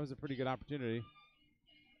there. That was a pretty good opportunity.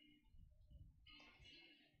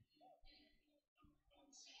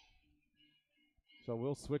 So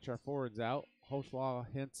we'll switch our forwards out. Holschlaw,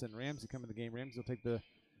 Hintz, and Ramsey come in the game. Ramsey will take the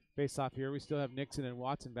face off here. We still have Nixon and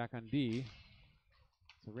Watson back on D.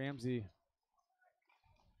 So Ramsey,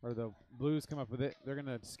 or the Blues come up with it. They're going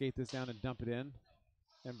to skate this down and dump it in.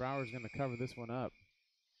 And Brower's going to cover this one up.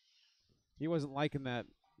 He wasn't liking that,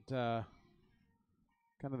 kind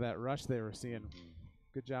of that rush they were seeing.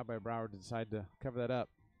 Good job by Brower to decide to cover that up.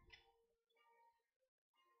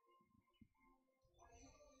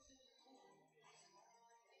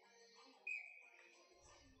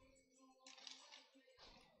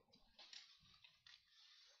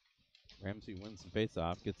 Ramsey wins the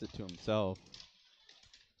faceoff, gets it to himself.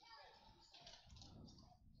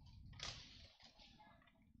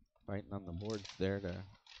 Fighting on the boards there to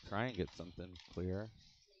try and get something clear.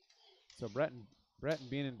 So Brett and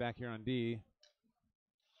Beenan back here on D.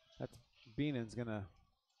 That's Beenan's gonna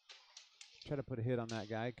try to put a hit on that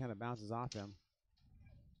guy. Kind of bounces off him.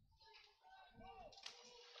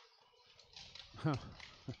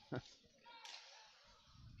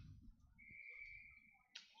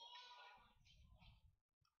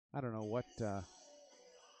 I don't know what the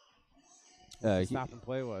stop and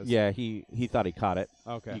play was. Yeah, he thought he caught it.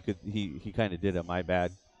 Okay. He kind of did a my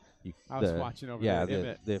bad. I was watching over there.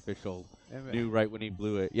 Yeah, the official Emmett. knew right when he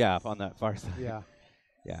blew it. Yeah, up on that far side. Yeah.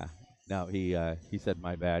 Yeah. No, he said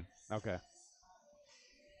my bad. Okay.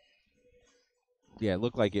 Yeah, it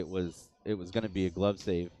looked like it was going to be a glove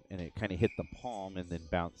save, and it kind of hit the palm and then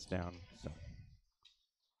bounced down. So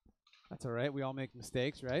that's all right. We all make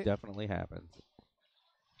mistakes, right? Definitely happens.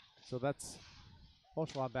 So that's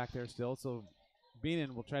Holschwab back there still. So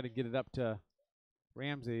Beenan will try to get it up to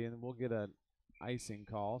Ramsey, and we'll get an icing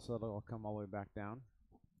call, so it'll come all the way back down.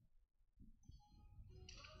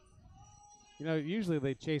 You know, usually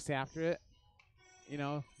they chase after it. You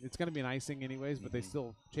know, it's going to be an icing anyways, but they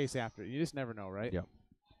still chase after it. You just never know, right? Yep.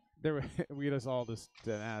 We just all just,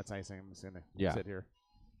 it's icing. I'm just going to sit here.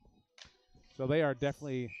 So they are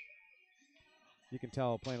definitely, you can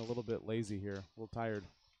tell, playing a little bit lazy here, a little tired.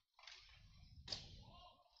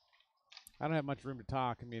 I don't have much room to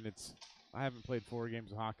talk. I mean, I haven't played 4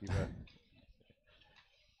 games of hockey, but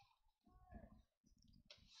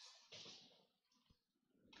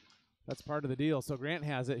that's part of the deal. So Grant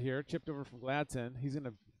has it here, chipped over from Gladson. He's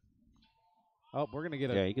gonna. Oh, we're gonna get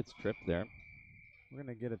a. Yeah, he gets tripped there. We're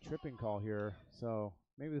gonna get a tripping call here. So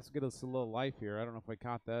maybe this will get us a little life here. I don't know if I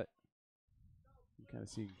caught that. You kind of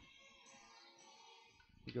see.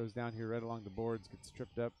 He goes down here right along the boards, gets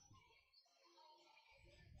tripped up.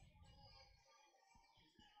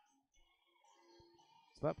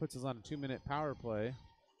 So that puts us on a 2-minute power play.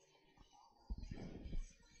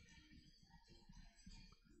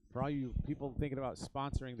 For all you people thinking about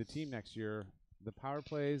sponsoring the team next year, the power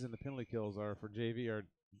plays and the penalty kills are for JV are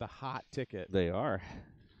the hot ticket. They are.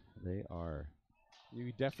 They are.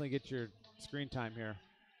 You definitely get your screen time here.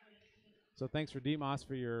 So thanks for DMOS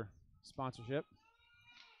for your sponsorship.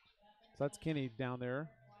 So that's Kenny down there.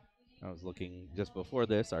 I was looking just before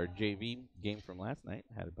this. Our JV game from last night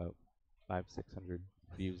had about 500-600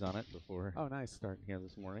 views on it before. Oh, nice. Starting here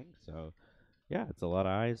this morning. So, yeah, it's a lot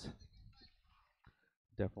of eyes.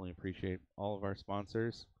 Definitely appreciate all of our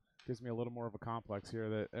sponsors. Gives me a little more of a complex here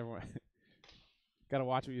that everyone got to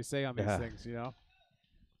watch what you say on these things, you know.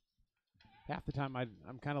 Half the time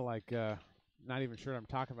I'm kind of like not even sure what I'm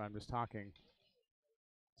talking about. I'm just talking.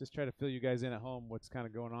 Just try to fill you guys in at home what's kind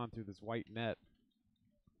of going on through this white net.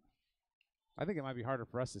 I think it might be harder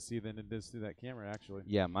for us to see than it is through that camera, actually.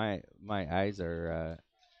 Yeah, my eyes are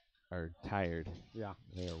tired. Yeah.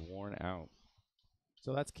 They are worn out.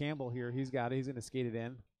 So that's Campbell here. He's got it. He's going to skate it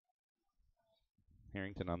in.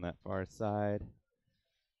 Harrington on that far side.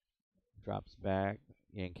 Drops back.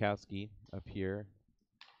 Yankowski up here.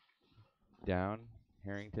 Down.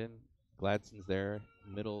 Harrington. Gladson's there.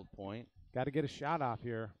 Middle point. Got to get a shot off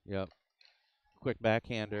here. Yep. Quick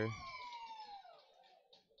backhander.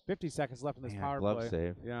 50 seconds left in this power glove play.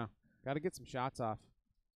 Save. Yeah. Got to get some shots off.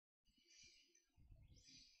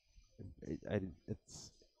 It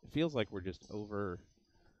feels like we're just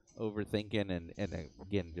overthinking and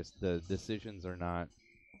again just the decisions are not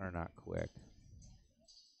quick.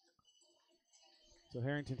 So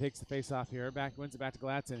Harrington takes the face off here. Wins it back to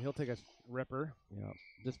Gladson. He'll take a ripper. Yeah.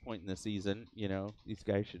 At this point in the season, you know, these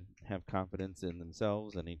guys should have confidence in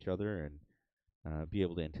themselves and each other and be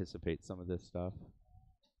able to anticipate some of this stuff.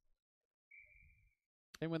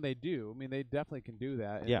 And when they do, I mean, they definitely can do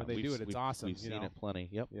that. And yeah, when they do it, it's awesome. We've seen it plenty.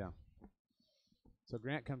 Yep. Yeah. So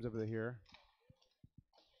Grant comes over here.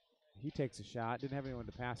 He takes a shot. Didn't have anyone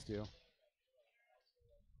to pass to.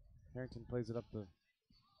 Harrington plays it up the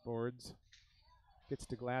boards. Gets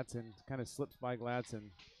to Gladson. Kind of slips by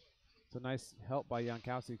Gladson. So nice help by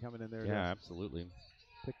Yankowski coming in there. Yeah, absolutely.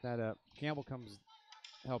 Pick that up. Campbell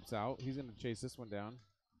helps out. He's going to chase this one down.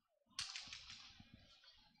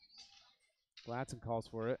 Gladson calls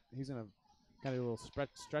for it. He's going to kind of do a little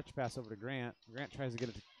stretch pass over to Grant. Grant tries to get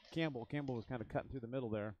it to Campbell. Campbell was kind of cutting through the middle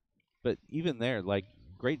there. But even there, like,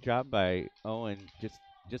 great job by Owen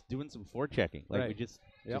just doing some forechecking. Like, we just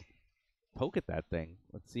poke at that thing.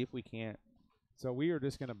 Let's see if we can't. So we are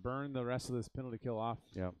just going to burn the rest of this penalty kill off.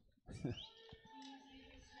 Yep.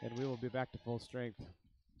 And we will be back to full strength.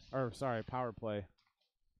 Or, sorry, power play.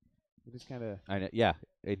 We just kind of. I know, yeah.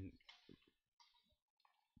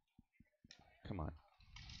 come on.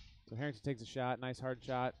 So Harrington takes a shot, nice hard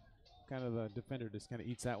shot. Kind of the defender just kind of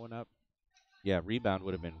eats that one up. Yeah, rebound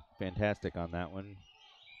would have been fantastic on that one.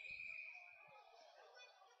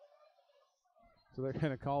 So they're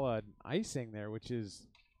going to call an icing there, which is,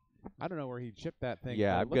 I don't know where he chipped that thing.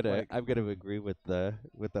 Yeah, but I'm gonna agree with the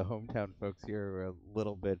hometown folks here. We're a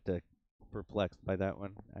little bit perplexed by that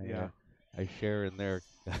one. I share in their.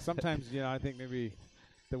 Sometimes I think maybe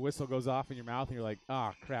the whistle goes off in your mouth and you're like,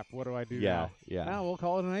 ah, crap, what do I do Yeah, now? yeah. Now we'll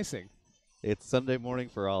call it an icing. It's Sunday morning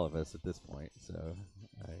for all of us at this point, so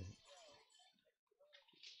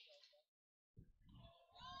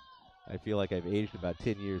I feel like I've aged about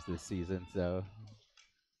 10 years this season, so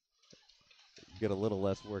get a little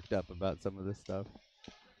less worked up about some of this stuff.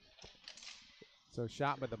 So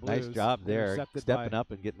shot by the Blues. Nice job there, Intercepted stepping by up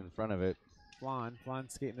and getting in front of it. Flan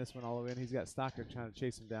skating this one all the way in. He's got Stockard trying to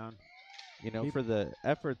chase him down. For the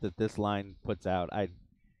effort that this line puts out, I'd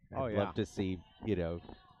love to see,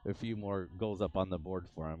 a few more goals up on the board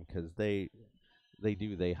for them, because they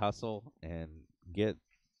hustle and get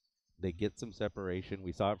some separation.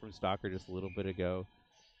 We saw it from Stockard just a little bit ago.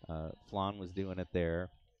 Flan was doing it there.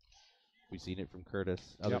 We've seen it from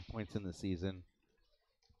Curtis other points in the season.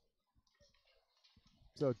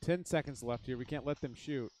 So 10 seconds left here. We can't let them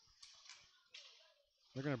shoot.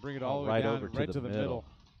 They're going to bring it all the way right down over to right the to the middle.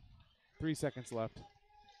 3 seconds left.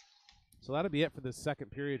 So that'll be it for the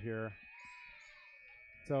second period here.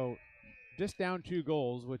 So just down 2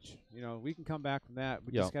 goals, which, we can come back from that.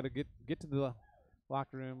 We just got to get to the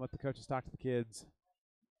locker room, let the coaches talk to the kids.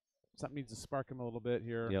 Something needs to spark them a little bit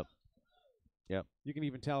here. Yep. You can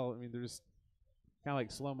even tell, they're just kind of like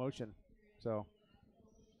slow motion. So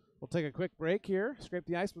we'll take a quick break here, scrape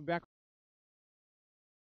the ice, we'll be back.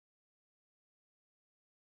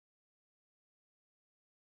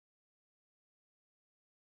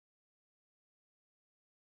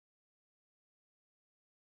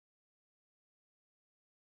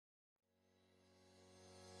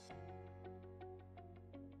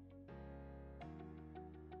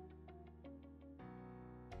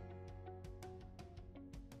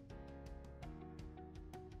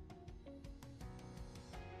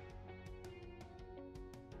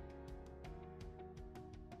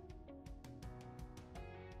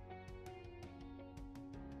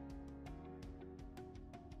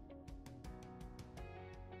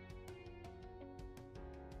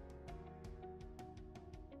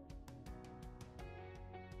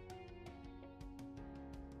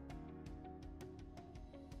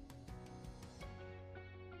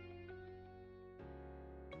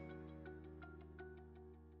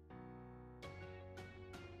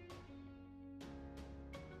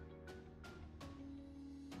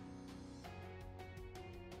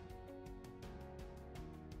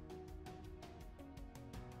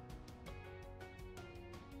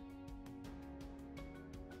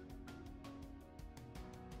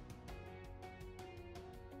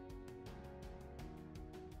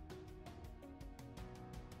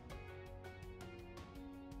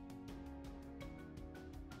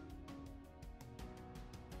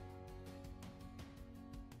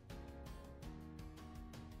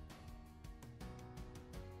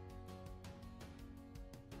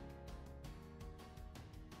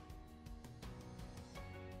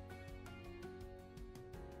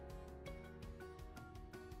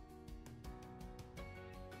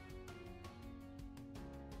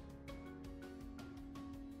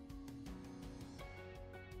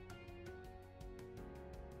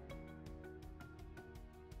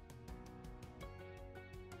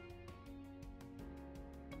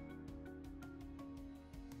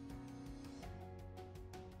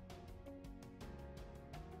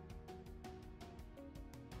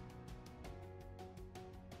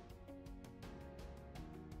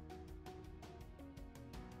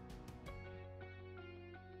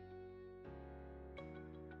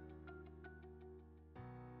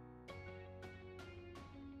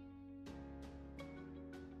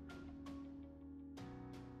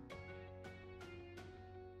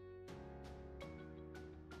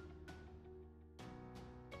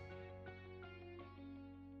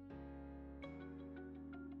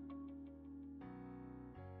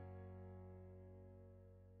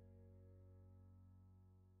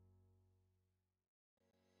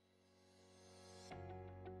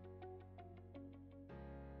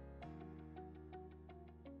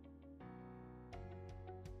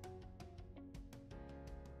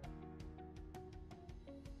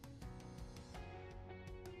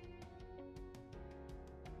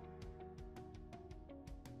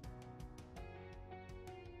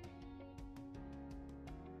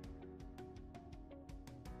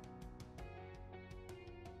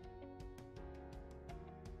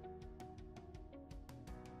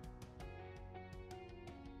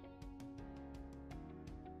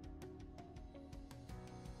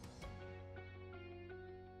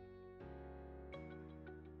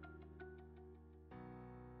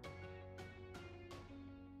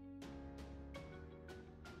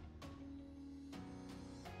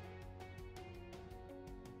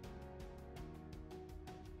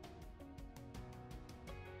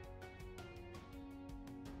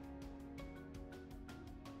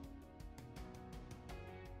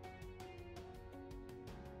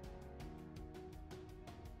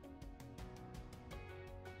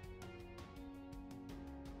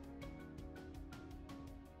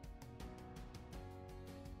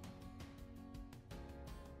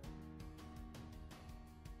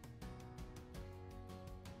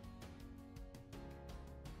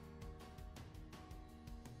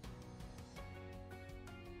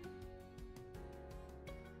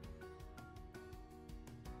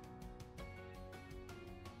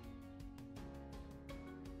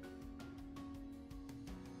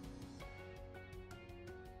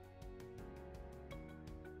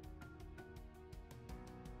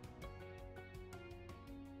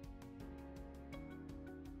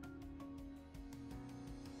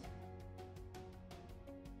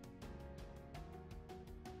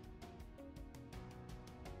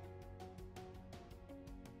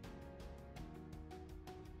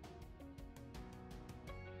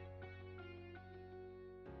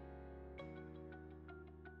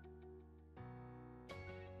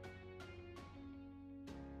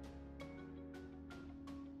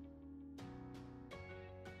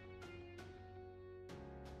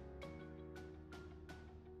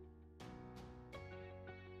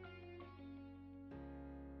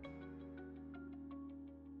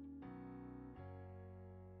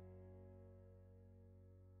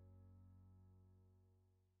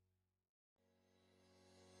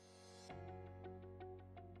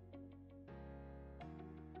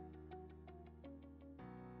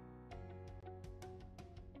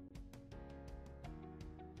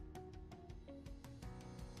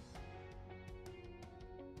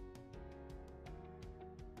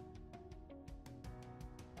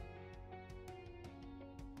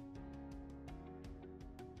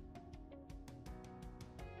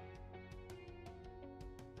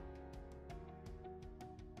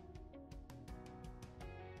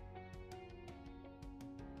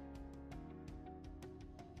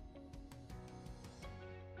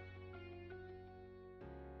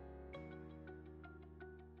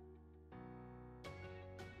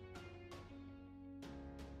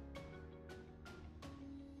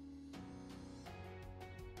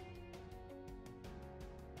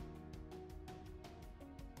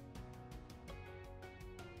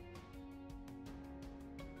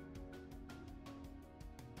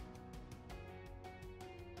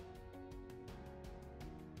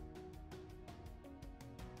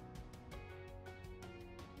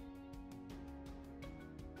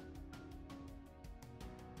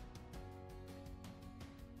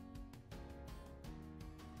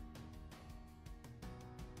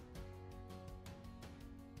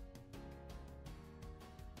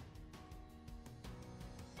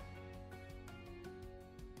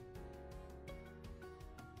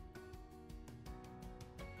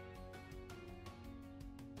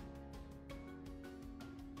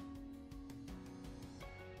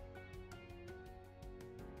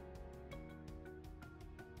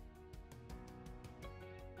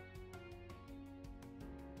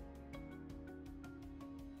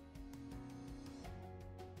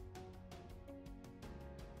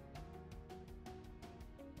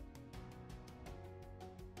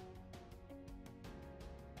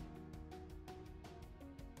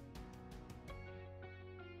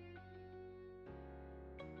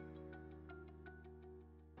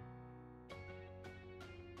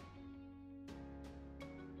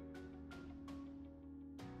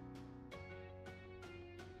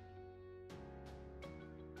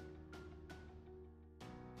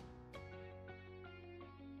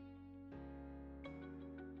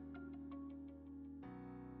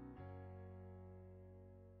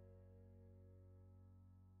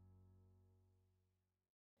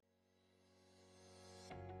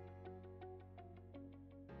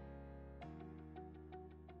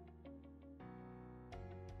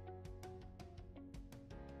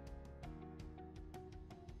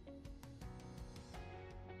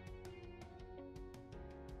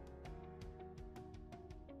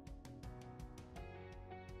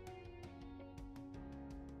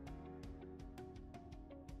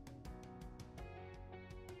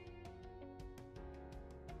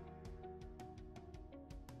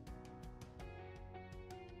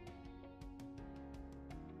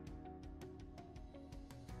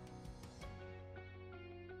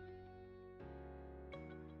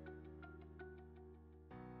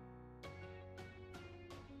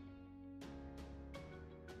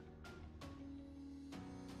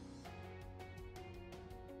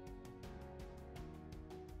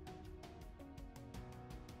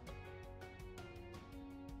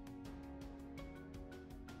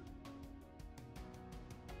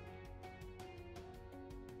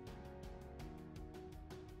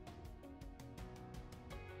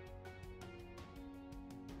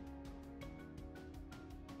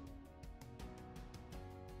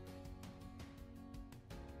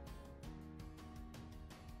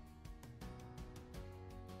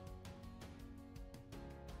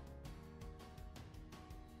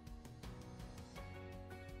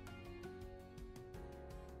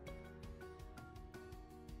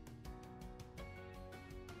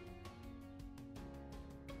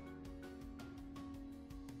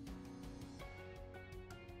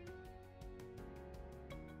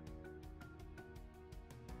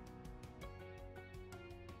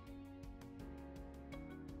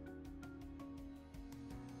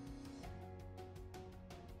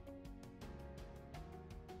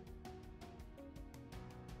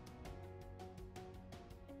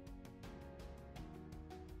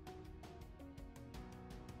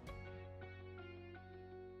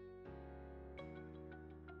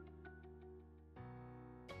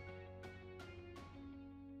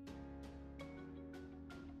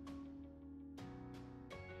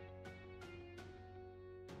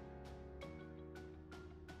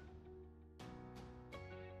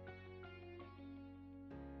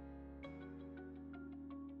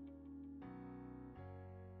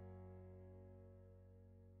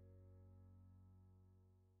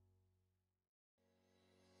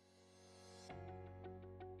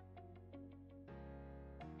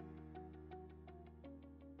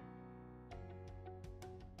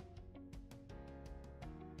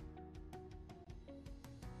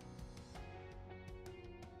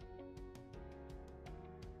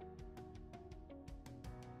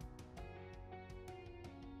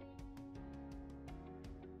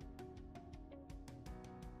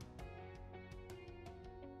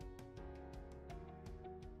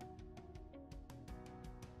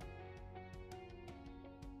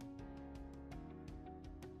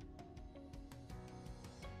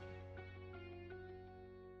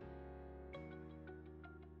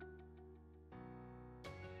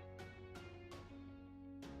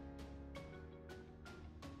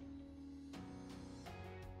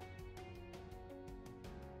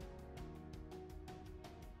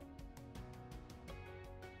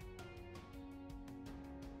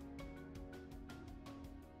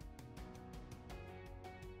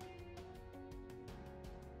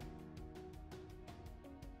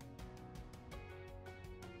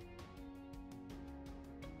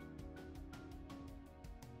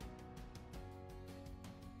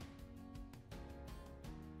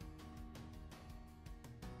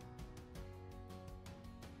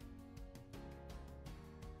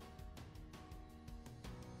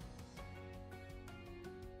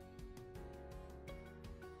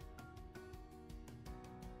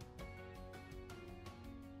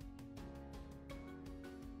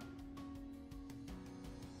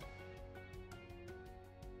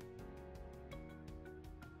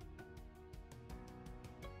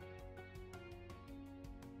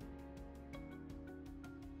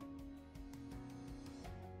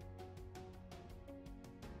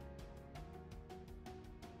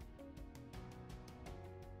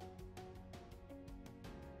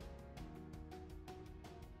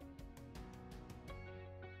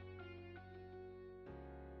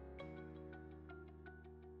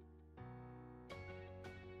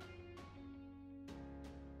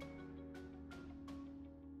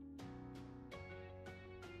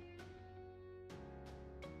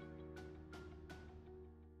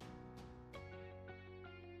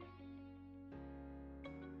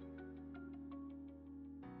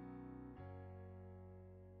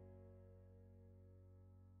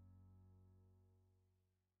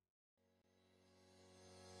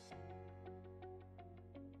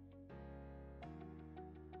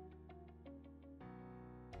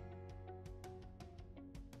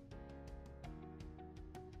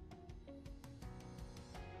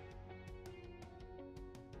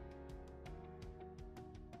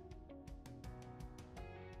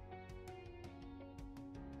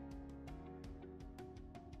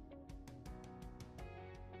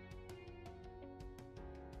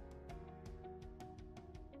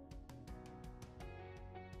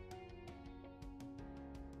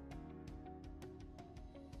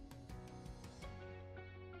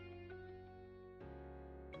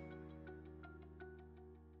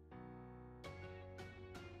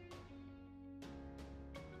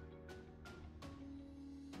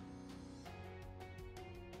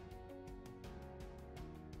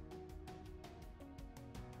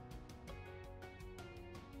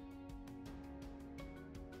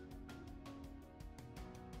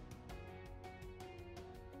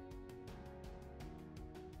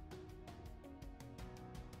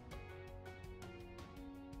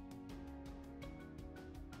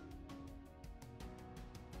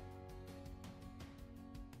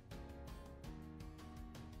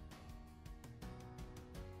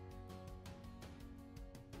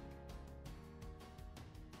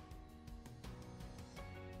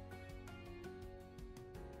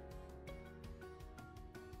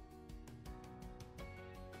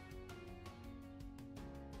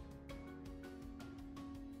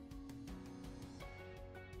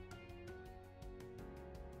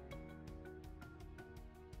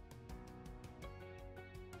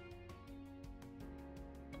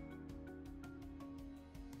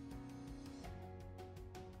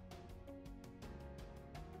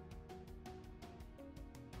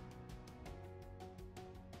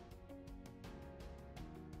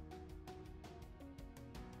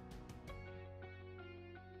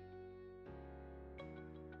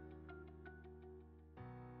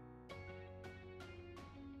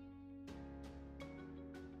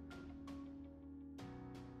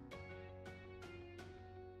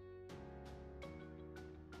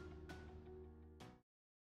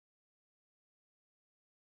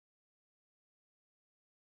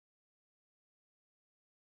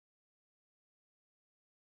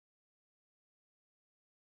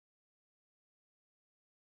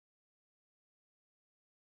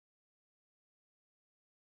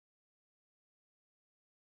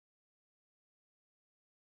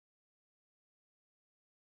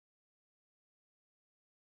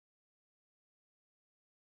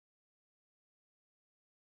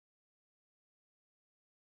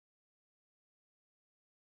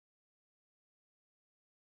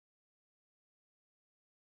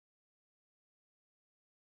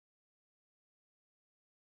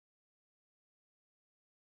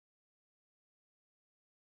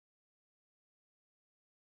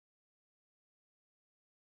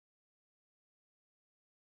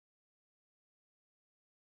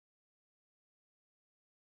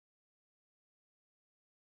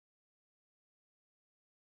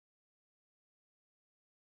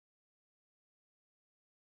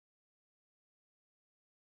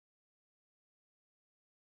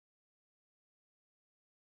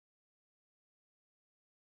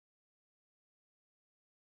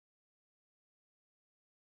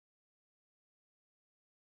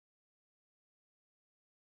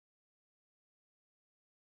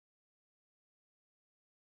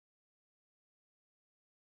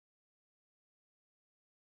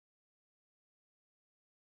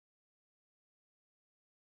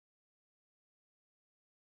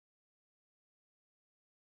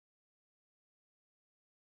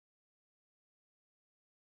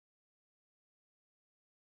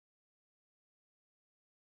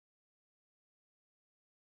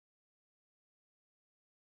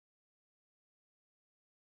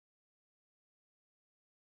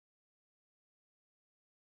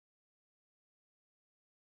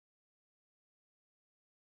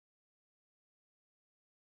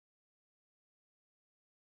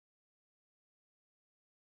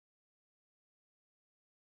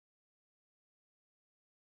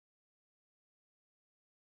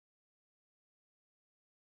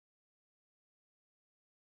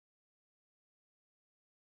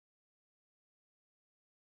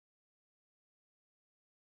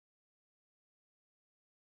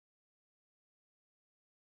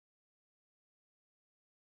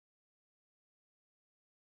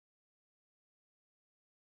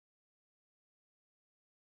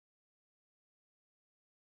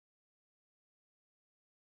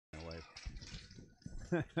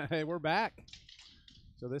 Hey, we're back.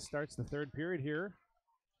 So this starts the third period here.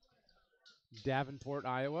 Davenport,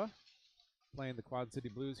 Iowa, playing the Quad City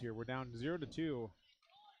Blues here. We're down 0-2.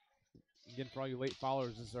 Again, for all you late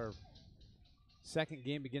followers, this is our second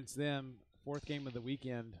game against them, fourth game of the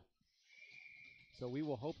weekend. So we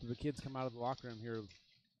will hope that the kids come out of the locker room here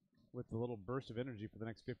with a little burst of energy for the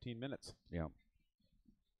next 15 minutes. Yeah.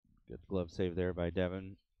 Good glove save there by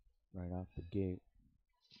Devin right off the gate.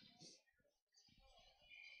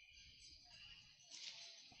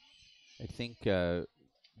 I think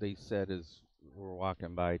they said as we're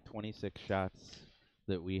walking by 26 shots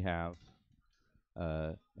that we have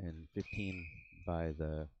and 15 by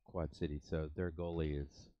the Quad City. So their goalie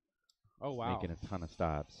is making a ton of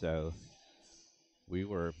stops. So we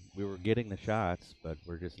were getting the shots, but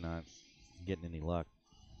we're just not getting any luck.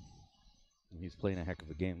 And he's playing a heck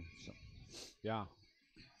of a game. So. Yeah.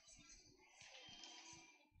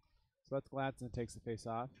 So that's Gladson takes the face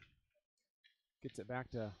off. Gets it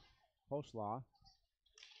back to Holschlaw.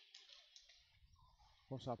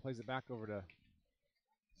 Holschlaw plays it back over to,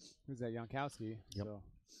 who's that, Jankowski. Yep. So.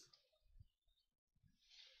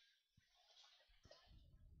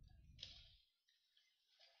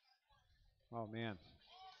 Oh, man.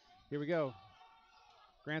 Here we go.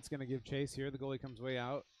 Grant's going to give chase here. The goalie comes way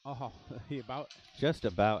out. Oh, he just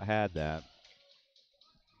about had that.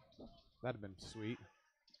 That'd have been sweet.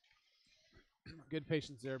 Good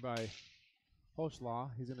patience there by Holschlaw.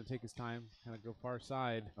 He's going to take his time, kind of go far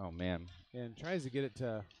side. Oh, man. And tries to get it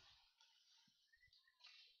to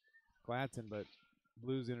Gladson, but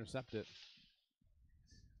Blues intercept it.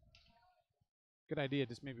 Good idea.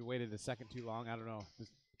 Just maybe waited a second too long. I don't know.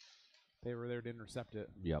 Just, they were there to intercept it.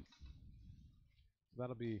 Yep. So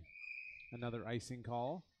that'll be another icing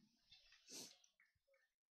call.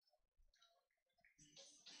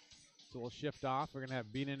 So we'll shift off. We're going to have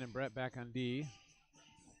Beenan and Brett back on D.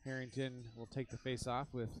 Harrington will take the face off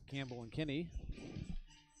with Campbell and Kinney.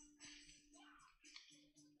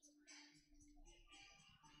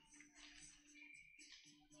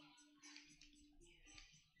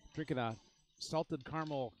 Drinking a salted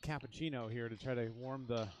caramel cappuccino here to try to warm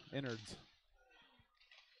the innards.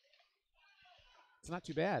 It's not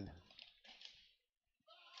too bad.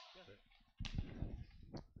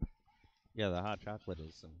 Yeah, the hot chocolate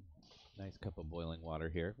is some nice cup of boiling water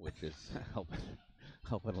here, which is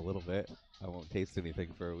helping a little bit. I won't taste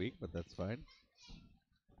anything for a week, but that's fine.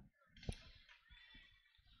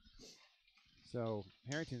 So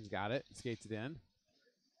Harrington's got it, skates it in.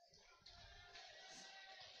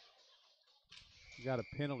 We got a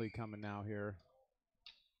penalty coming now here.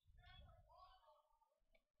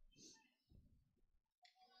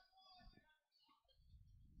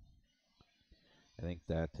 I think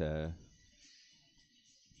that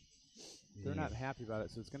they're not happy about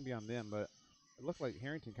it, so it's going to be on them. But it looked like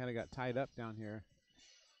Harrington kind of got tied up down here.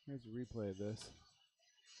 Here's a replay of this.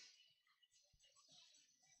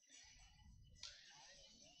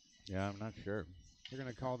 Yeah, I'm not sure. They're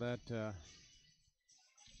going to call that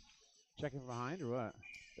checking from behind or what?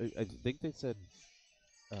 I think they said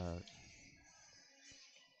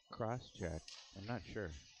cross-check. I'm not sure.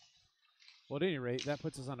 Well, at any rate, that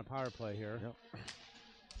puts us on a power play here. Yep.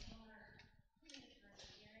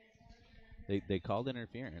 They called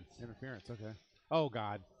interference. Interference, okay. Oh,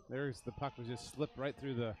 God. There's the puck was just slipped right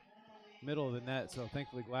through the middle of the net, so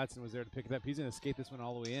thankfully Gladson was there to pick it up. He's going to skate this one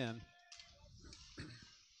all the way in.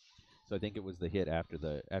 So I think it was the hit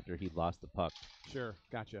after he lost the puck. Sure,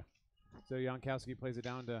 gotcha. So Jankowski plays it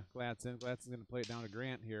down to Gladson. Gladson's going to play it down to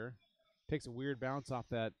Grant here. Takes a weird bounce off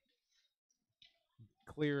that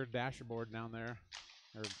clear dasherboard down there.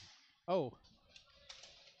 Oh,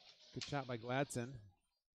 good shot by Gladson.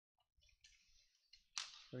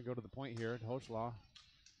 Going to go to the point here to Holschlaw.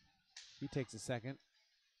 He takes a second.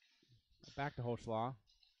 Back to Holschlaw.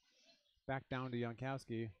 Back down to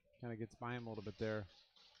Jankowski. Kind of gets by him a little bit there.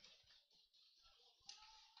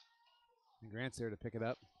 And Grant's there to pick it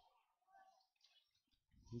up.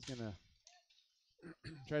 He's going to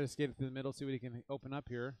try to skate it through the middle, see what he can open up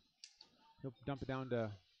here. He'll dump it down to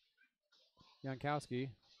Jankowski.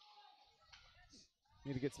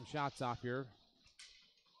 Need to get some shots off here.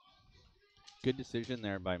 Good decision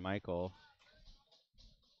there by Michael.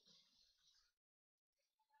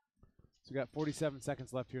 So we got 47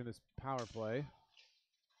 seconds left here in this power play.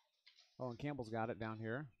 Oh, and Campbell's got it down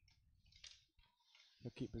here.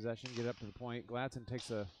 He'll keep possession, get up to the point. Gladson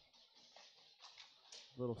takes a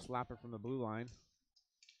little slapper from the blue line.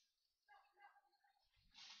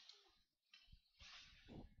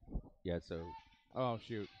 Yeah, so. Oh,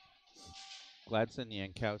 shoot. Gladson,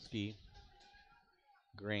 Jankowski,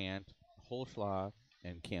 Grant, Holschlaw,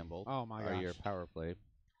 and Campbell Oh my are your gosh. power play.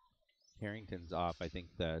 Harrington's off. I think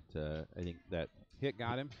that Hit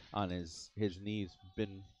got him. on his knees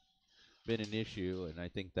been an issue, and I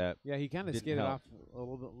think that Yeah, he kind of didn't skated help. off a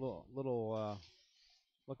little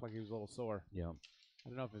looked like he was a little sore. Yeah. I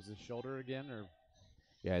don't know if it's his shoulder again or.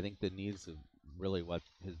 Yeah, I think the knees are really what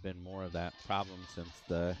has been more of that problem since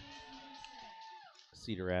the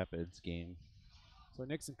Cedar Rapids game. So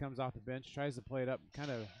Nixon comes off the bench, tries to play it up,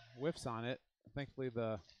 kind of whiffs on it. Thankfully,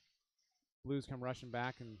 the Blues come rushing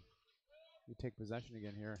back, and we take possession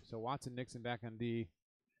again here. So Watson, Nixon back on D.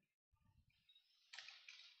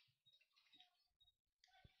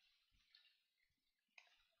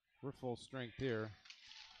 We're full strength here.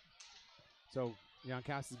 So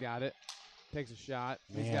Jankowski's got it. Takes a shot.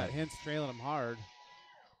 He's got Hintz trailing him hard.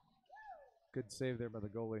 Good save there by the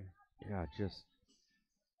goalie. Yeah, just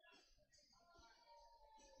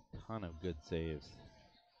ton of good saves.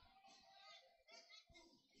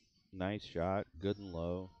 Nice shot, good and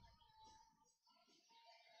low.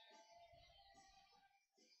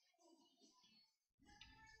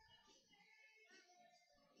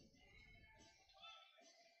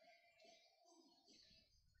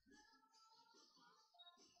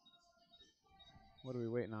 What are we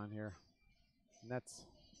waiting on here? Nets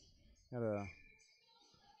got a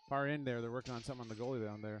far end there. They're working on something on the goalie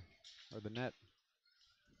down there, or the net.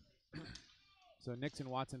 So Nixon,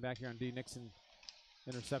 Watson back here on D. Nixon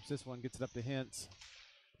intercepts this one, gets it up to Hintz.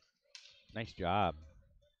 Nice job.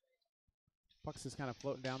 Puck's just kind of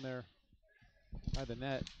floating down there by the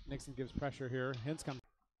net. Nixon gives pressure here. Hintz comes.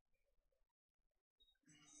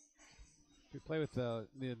 We play with the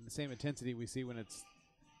same intensity we see when it's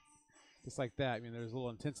just like that. I mean, there's a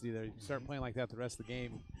little intensity there. You start playing like that the rest of the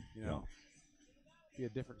game, you know, be a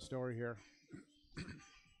different story here.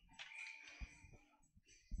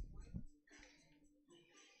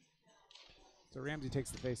 So Ramsey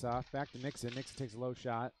takes the face off. Back to Nixon. Nixon takes a low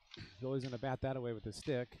shot. Billy's going to bat that away with his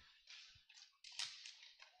stick.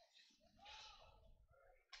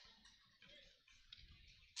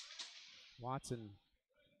 Watson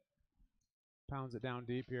pounds it down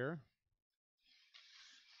deep here.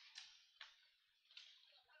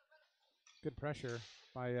 Good pressure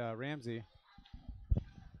by Ramsey.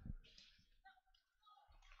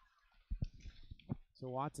 So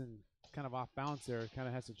Watson kind of off balance there, kind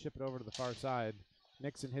of has to chip it over to the far side.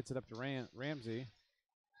 Nixon hits it up to Ramsey.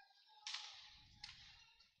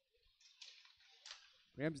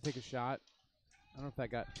 Ramsey take a shot. I don't know if that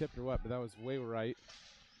got tipped or what, but that was way right.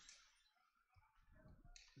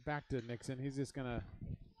 Back to Nixon. He's just going to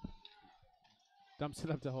dumps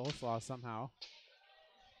it up to Holslaw somehow.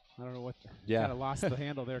 I don't know what. Yeah. Kind of lost the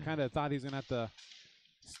handle there. Kind of thought he was going to have to,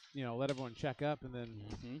 you know, let everyone check up, and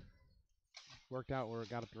then worked out where it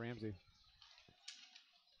got up to Ramsey.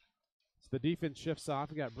 So the defense shifts off.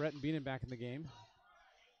 We got Brett and Beenan back in the game.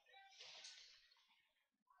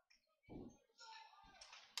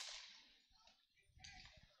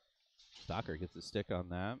 Stocker gets a stick on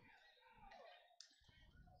that.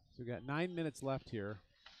 So we got 9 minutes left here.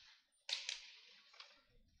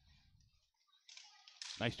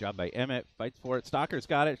 Nice job by Emmett. Fights for it. Stocker's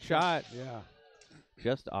got it. Shot. Yeah.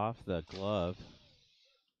 Just off the glove.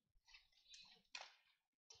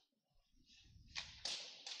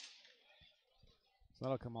 So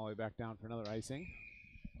that'll come all the way back down for another icing.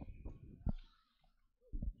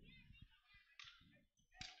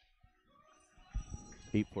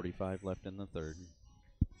 $8:45 left in the third.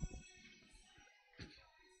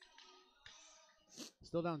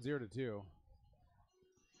 Still down 0-2.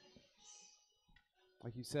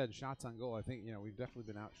 Like you said, shots on goal. I think, you know, we've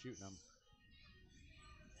definitely been out shooting them.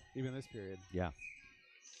 Even this period. Yeah.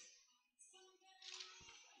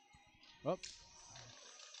 Oh.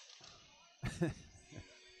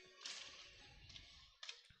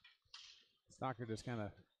 Stocker just kind of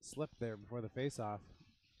slipped there before the face-off.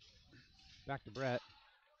 Back to Brett.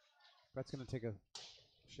 Brett's going to take a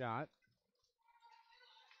shot.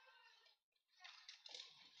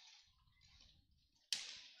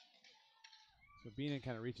 So Beenan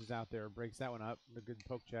kind of reaches out there, breaks that one up. A good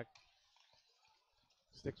poke check.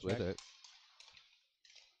 Stick check. With it.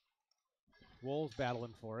 Wolves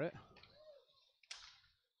battling for it.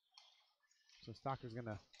 So Stocker's going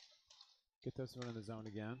to get this one in the zone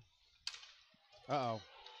again. Uh-oh.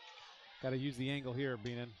 Got to use the angle here,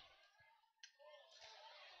 Beenan.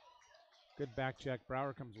 Good back check.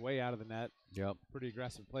 Brower comes way out of the net. Yep. Pretty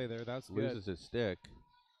aggressive play there. That was good. Loses his stick.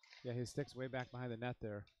 Yeah, his stick's way back behind the net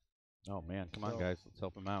there. Oh, man. Come on, guys. Let's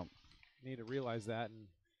help him out. Need to realize that. And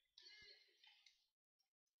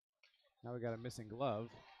now we got a missing glove.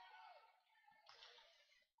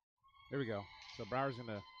 There we go. So Brower's going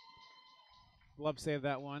to glove save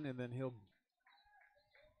that one, and then he'll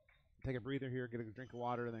take a breather here, get a drink of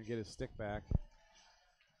water, and then get his stick back.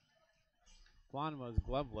 Vaughn was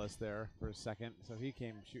gloveless there for a second, so he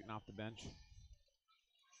came shooting off the bench.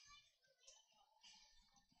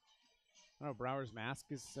 I don't know, Brower's mask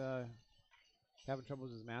is having trouble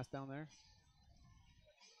with his mask down there.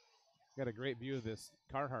 Got a great view of this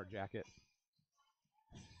Carhartt jacket.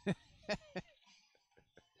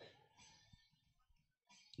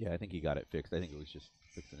 Yeah, I think he got it fixed. I think it was just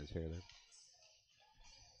fixing his hair there.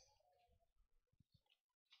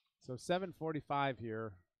 So 7:45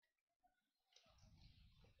 here.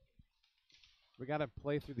 We got to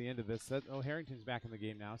play through the end of this. Harrington's back in the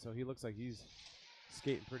game now, so he looks like he's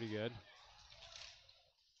skating pretty good.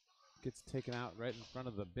 Gets taken out right in front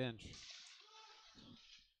of the bench.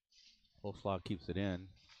 Holschlag keeps it in.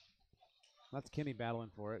 That's Kenny battling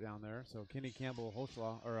for it down there. So Kenny, Campbell,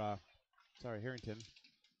 Holschlag, or Harrington,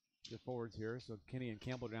 the forwards here. So Kenny and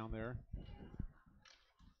Campbell down there.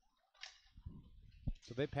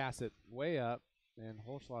 So they pass it way up, and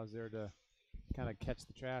Holschlag's there to kind of catch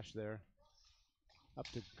the trash there. Up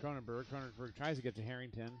to Cronenberg. Cronenberg tries to get to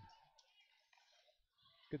Harrington.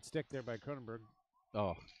 Good stick there by Cronenberg.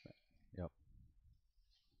 Oh, yep.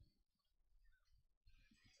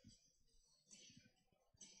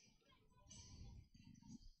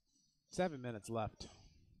 Seven minutes left.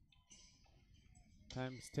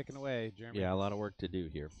 Time's ticking away, Jeremy. Yeah, a lot of work to do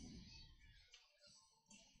here.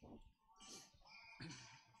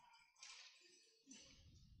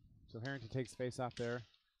 So Harrington takes face off there.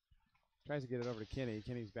 Tries to get it over to Kenny.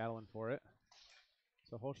 Kenny's battling for it.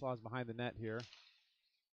 So Holschlag's behind the net here.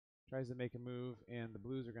 Tries to make a move, and the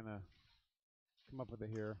Blues are going to come up with it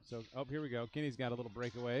here. So, here we go. Kenny's got a little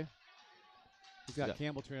breakaway. He's got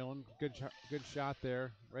Campbell trailing. Good shot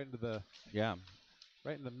there, right into the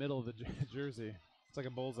right in the middle of the jersey. It's like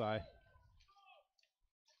a bullseye.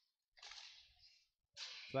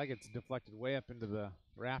 So that gets deflected way up into the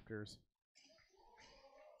rafters.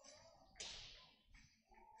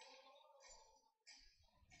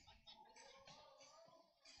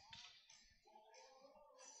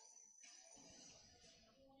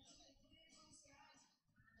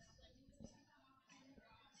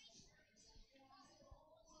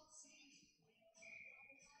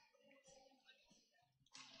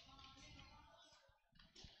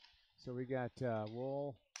 So we got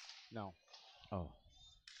Wool. No. Oh.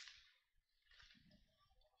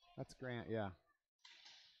 That's Grant, yeah.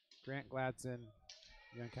 Grant, Gladson,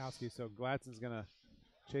 Jankowski. So Gladson's going to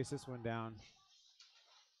chase this one down.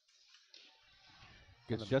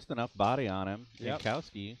 Gets just enough body on him. Yep.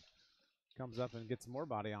 Jankowski comes up and gets more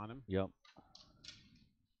body on him. Yep.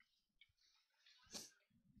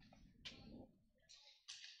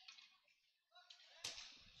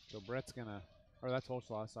 So Brett's going to, or that's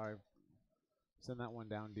Holschlag, sorry. Send that one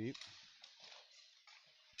down deep.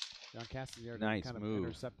 John Cassidy there to nice kind of move.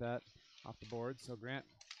 Intercept that off the board. So Grant,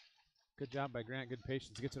 good job by Grant, good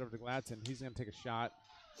patience. Gets it over to Gladson. He's going to take a shot,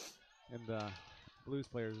 and the Blues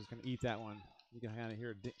player is just going to eat that one. You can kind of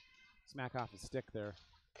hear it smack off his stick there.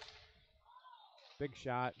 Big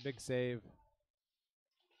shot, big save.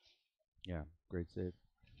 Yeah, great save.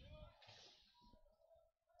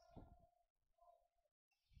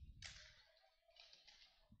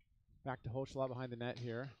 Back to Holschlag behind the net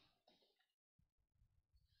here.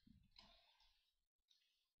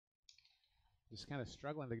 Just kind of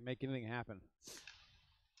struggling to make anything happen.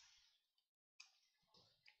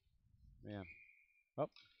 Man. Oh.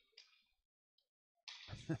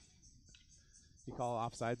 You call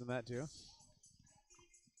offsides on that too?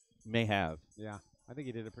 May have. Yeah. I think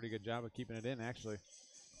he did a pretty good job of keeping it in, actually.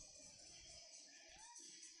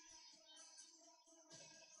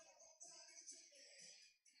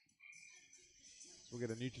 We'll get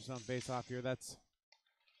a Nutrizone face-off here. That's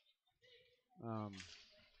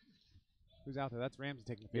who's out there? That's Ramsey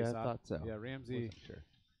taking the face-off. Yeah, I thought so. Yeah, Ramsey, Sure.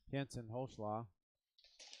 Henson, Holschlag.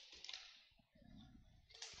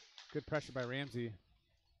 Good pressure by Ramsey.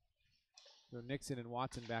 So Nixon and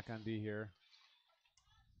Watson back on D here.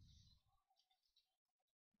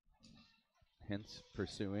 Hence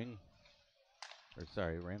pursuing. Or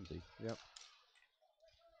sorry, Ramsey. Yep.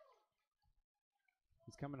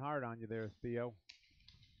 He's coming hard on you there, Theo.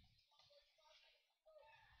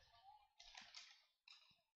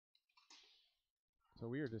 So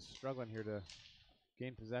we are just struggling here to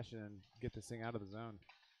gain possession and get this thing out of the zone.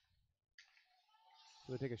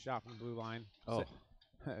 So they take a shot from the blue line. Oh.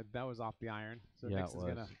 That was off the iron. So yeah, Nixon's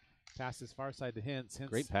going to pass this far side to Hintz.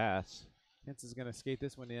 Great pass. Hintz is going to skate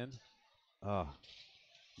this one in. Oh,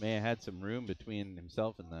 man, had some room between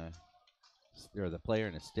himself and the player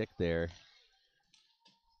and a stick there.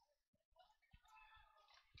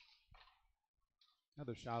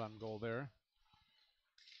 Another shot on goal there.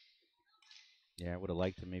 Yeah, I would have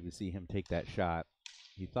liked to maybe see him take that shot.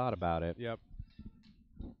 He thought about it. Yep.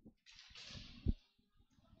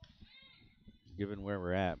 Given where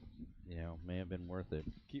we're at, may have been worth it.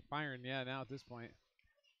 Keep firing, yeah, now at this point.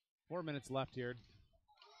 4 minutes left here.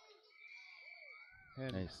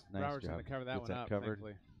 And Nice Broward's job. going to cover that Gets one that up, covered.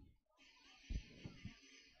 thankfully.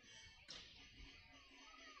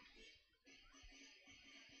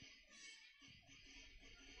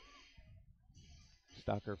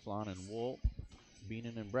 Stocker, Flan, and Wool,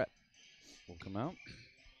 Beenan, and Brett will come out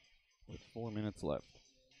with 4 minutes left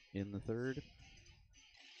in the third.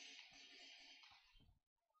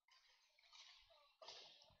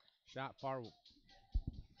 Shot far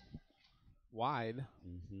wide.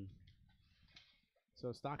 Mm-hmm. So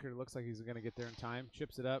Stocker looks like he's going to get there in time.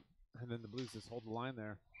 Chips it up, and then the Blues just hold the line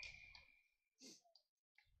there.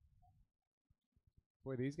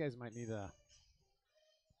 Boy, these guys might need a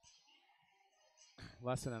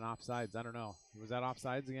lesson in offsides. I don't know. Was that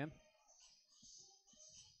offsides again?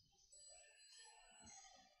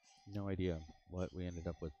 No idea what we ended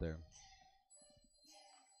up with there.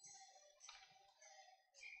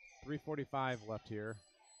 3:45 left here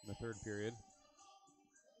in the third period.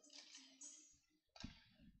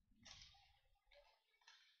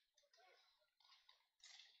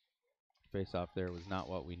 Face-off there was not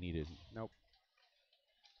what we needed. Nope.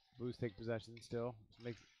 Blues take possession still.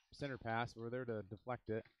 Make center pass. We're there to deflect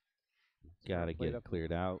it. Got to get it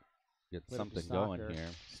cleared out. Get something going here.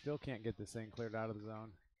 Still can't get this thing cleared out of the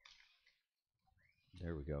zone.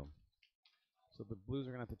 There we go. So the Blues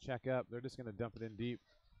are going to have to check up. They're just going to dump it in deep.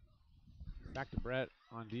 Back to Brett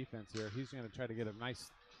on defense here. He's going to try to get a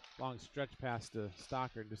nice long stretch pass to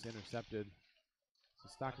Stocker and just intercepted. So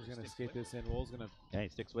Stocker's going to skate this in. Wool's going to he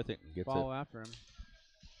sticks with it and gets follow after him.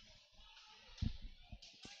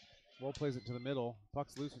 Wool plays it to the middle.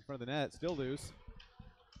 Puck's loose in front of the net. Still loose.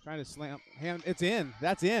 Trying to slam. Hand. It's in.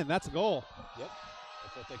 That's in. That's a goal. Yep.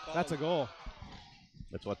 That's what they call That's a goal.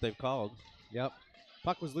 That's what they've called. Yep.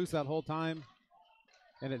 Puck was loose that whole time,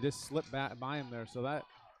 and it just slipped back by him there. So that.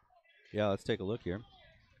 Yeah, let's take a look here.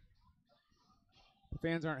 The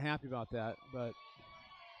fans aren't happy about that, but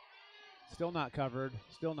still not covered.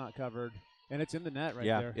 Still not covered. And it's in the net right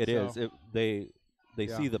there. Yeah, it is. They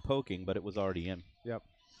see the poking, but it was already in. Yep.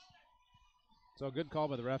 So a good call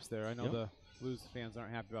by the refs there. I know Yep. the Blues fans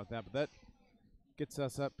aren't happy about that, but that gets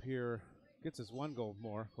us up here, gets us one goal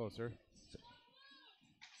more closer.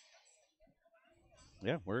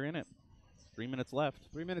 Yeah, we're in it. 3 minutes left.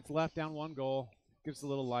 3 minutes left, down one goal. Gives a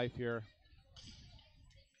little life here.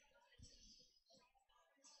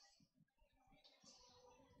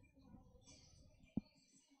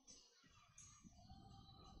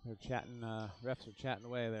 They're chatting, refs are chatting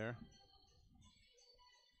away there.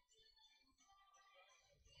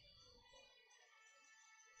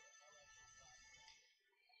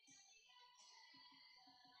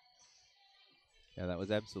 Yeah, that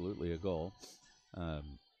was absolutely a goal.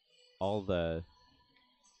 All the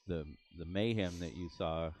mayhem that you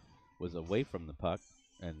saw was away from the puck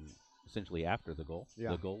and essentially after the goal.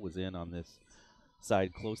 Yeah. The goal was in on this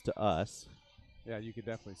side close to us. Yeah, you could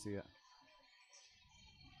definitely see it.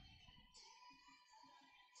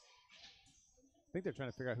 I think they're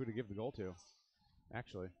trying to figure out who to give the goal to,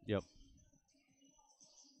 actually. Yep.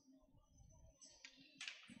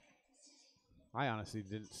 I honestly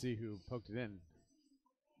didn't see who poked it in.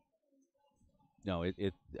 No, I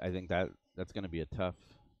think that's going to be a tough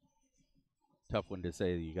one to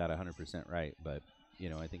say that you got 100% right. But,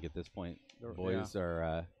 I think at this point, boys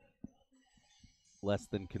are less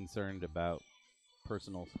than concerned about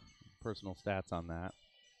personal stats on that.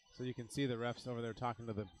 So you can see the refs over there talking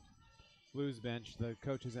to the Blues bench. The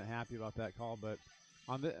coach isn't happy about that call, but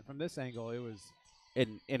from this angle, it was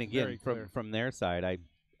and again very clear. from their side,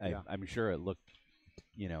 I'm sure it looked,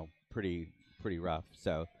 pretty rough.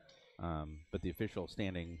 So, but the official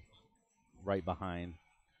standing right behind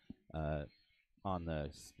on the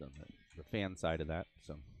fan side of that,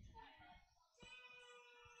 so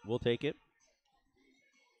we'll take it.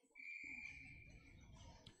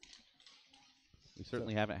 We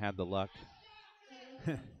certainly haven't had the luck.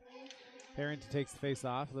 Harrington takes the face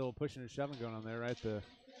off. A little pushing and shoving going on there, right?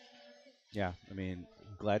 Yeah, I mean,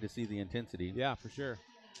 glad to see the intensity. Yeah, for sure.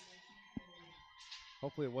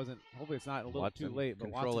 Hopefully it's not a little Watson too late,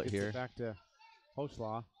 but control Watson it gets here. it back to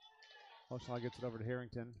Hoschlaw. Hoschlaw gets it over to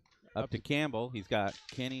Harrington. Up to Campbell. He's got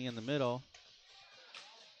Kenny in the middle.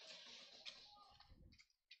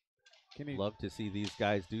 Kenny. Love to see these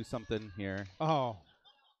guys do something here. Oh,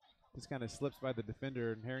 just kind of slips by the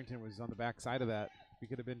defender, and Harrington was on the back side of that. He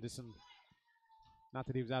could have been just some Not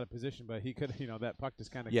that he was out of position, but he could, that puck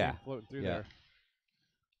just kind of Yeah. came floating through Yeah. there.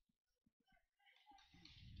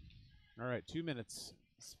 All right, 2 minutes,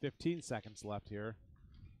 15 seconds left here.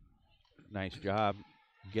 Nice job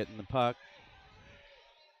getting the puck.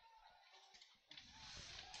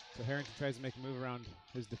 So Harrington tries to make a move around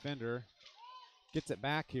his defender. Gets it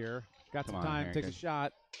back here. Got Come some on, time, takes a Harrington.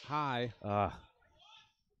 shot. High.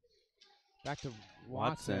 Back to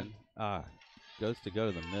Watson. Goes to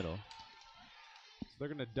go to the middle. So they're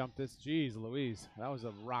going to dump this. Jeez Louise. That was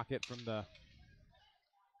a rocket from the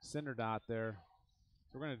center dot there.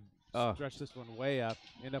 So we're going to stretch this one way up.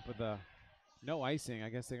 End up with no icing. I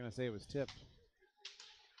guess they're going to say it was tipped.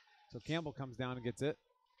 So Campbell comes down and gets it.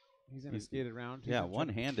 He's going to skate it around. Yeah,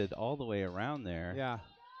 one-handed all the way around there. Yeah.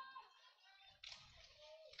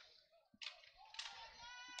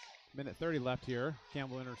 Minute 30 left here.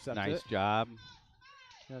 Campbell intercepts it. Nice job.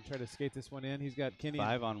 Gonna try to skate this one in. He's got Kenny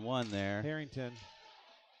 5-on-1 there. Harrington.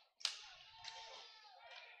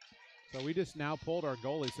 So we just now pulled our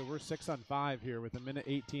goalie, so we're 6-on-5 here with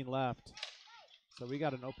 1:18 left. So we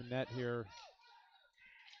got an open net here.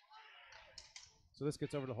 So this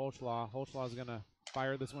gets over to Holschlaw. Holschlaw is gonna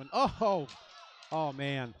fire this one. Oh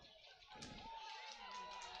man.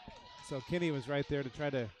 So Kenny was right there to try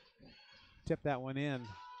to tip that one in.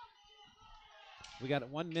 We got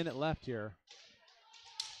 1 minute left here.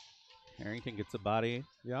 Harrington gets a body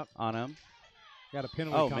on him. Got a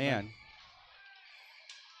penalty coming. Man.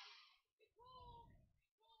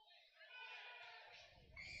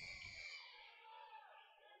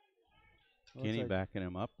 Kenny backing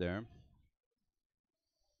him up there.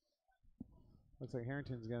 Looks like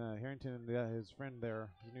Harrington and his friend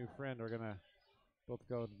there, his new friend, are gonna both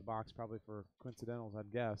go to the box probably for coincidentals,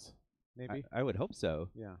 I'd guess. Maybe. I would hope so.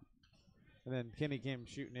 Yeah. And then Kenny came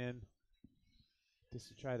shooting in just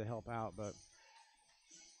to try to help out, but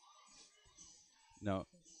no.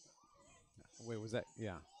 Wait, was that?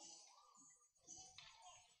 Yeah.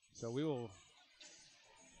 So we will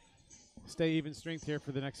stay even strength here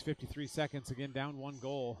for the next 53 seconds. Again, down 1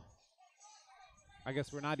 goal. I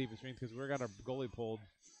guess we're not even strength because we got our goalie pulled.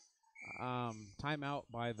 Timeout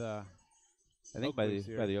by the. I think by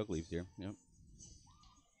the Oak Leaves here. Yep.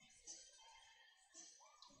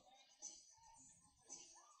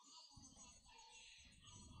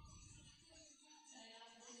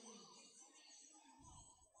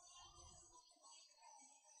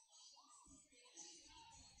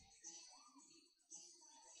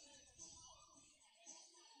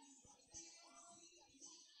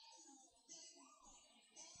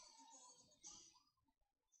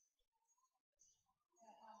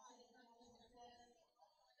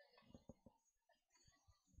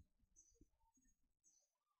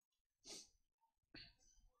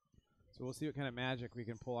 So we'll see what kind of magic we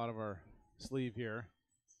can pull out of our sleeve here.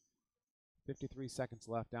 53 seconds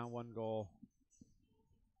left, down 1 goal.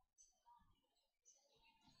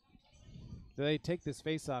 Do they take this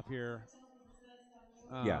face-off here?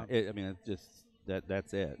 Yeah, I mean, it's just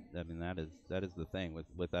that's it. I mean, that is the thing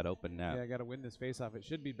with that open net. Yeah, I got to win this face-off. It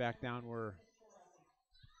should be back down in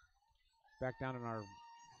our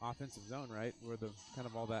offensive zone, right, where the kind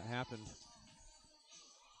of all that happened.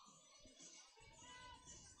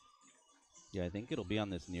 Yeah, I think it'll be on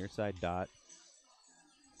this near side dot.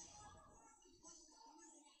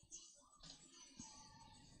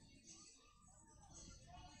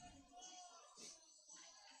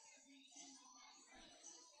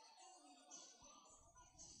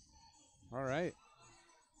 All right.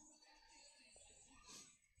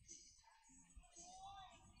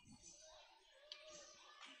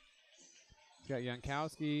 Got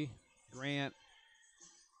Jankowski, Grant,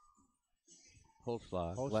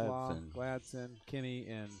 Holschlaw, Gladson, Kenny,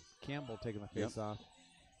 and Campbell taking the face off.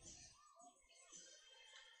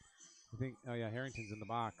 I think, Harrington's in the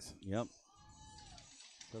box. Yep.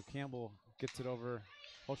 So Campbell gets it over.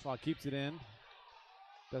 Holschlaw keeps it in.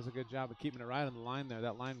 Does a good job of keeping it right on the line there.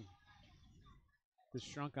 That line just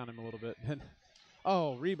shrunk on him a little bit.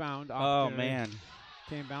 Rebound. Oh, man.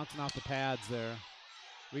 Came bouncing off the pads there.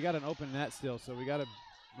 We got an open net still, so we got to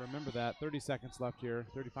remember that. 30 seconds left here.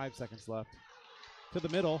 35 seconds left. To the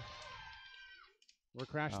middle. We're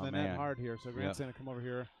crashing the net hard here, so Grant's going to come over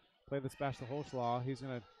here, play the splash to Holschlaw. He's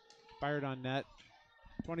going to fire it on net.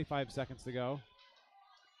 25 seconds to go.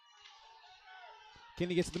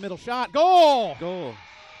 Kenny gets to the middle shot. Goal! Goal.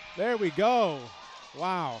 There we go.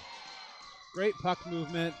 Wow. Great puck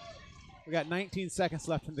movement. We got 19 seconds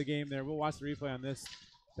left in the game there. We'll watch the replay on this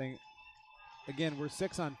thing. Again, we're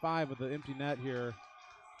 6-on-5 with the empty net here.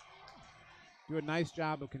 Do a nice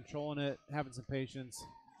job of controlling it, having some patience.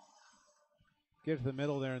 Get to the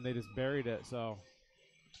middle there, and they just buried it. So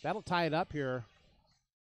that'll tie it up here.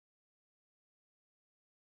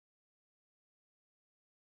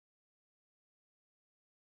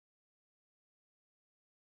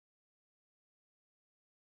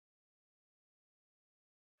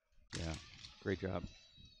 Great job.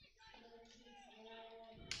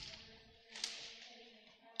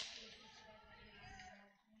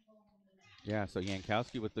 Yeah, so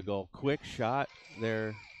Jankowski with the goal. Quick shot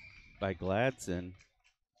there by Gladson.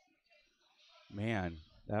 Man,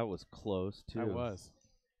 that was close, too. That was.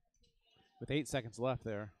 With 8 seconds left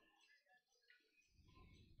there.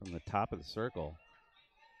 From the top of the circle.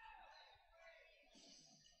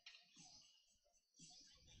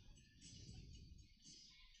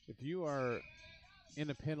 If you are in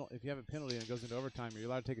a penalty, if you have a penalty and it goes into overtime, are you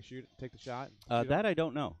allowed to take the shot? That I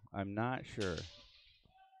don't know. I'm not sure.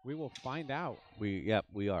 We will find out. We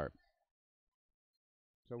are.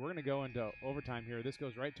 So we're going to go into overtime here. This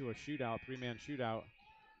goes right to a shootout, 3-man shootout,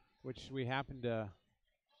 which we happen to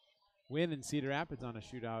win in Cedar Rapids on a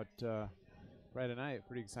shootout Friday night.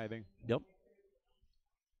 Pretty exciting. Yep.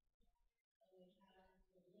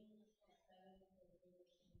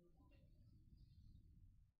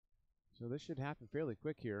 So this should happen fairly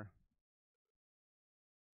quick here.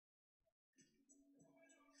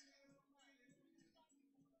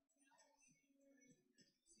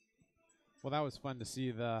 Well, that was fun to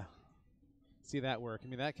see that work. I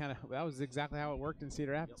mean, that was exactly how it worked in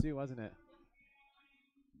Cedar Rapids too, wasn't it?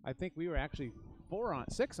 I think we were actually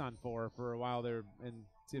 6 on 4 for a while there in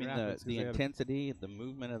Cedar Rapids. The intensity, the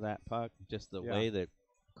movement of that puck, just the way that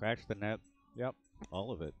crashed the net. Yep.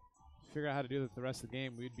 All of it. Figure out how to do that the rest of the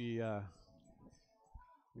game, we'd be a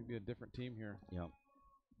different team here. Yep.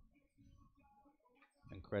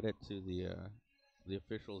 And credit to the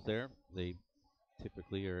officials there. They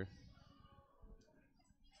typically are.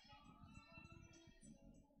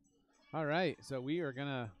 All right, so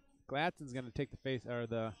Gladson's gonna take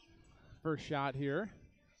the first shot here.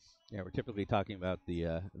 Yeah, we're typically talking about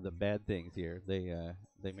the bad things here.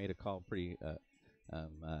 They made a call pretty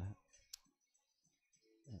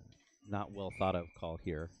not well thought of call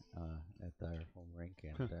here at their home rink,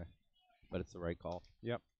 and but it's the right call.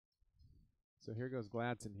 Yep. So here goes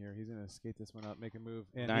Gladson here. He's gonna skate this one up, make a move,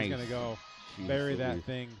 and nice. He's gonna go bury that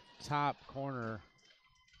thing top corner.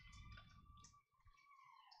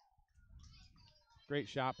 Great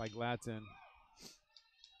shot by Gladson.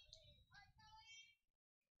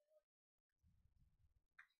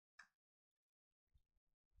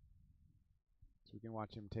 So we can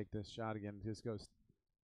watch him take this shot again. It just goes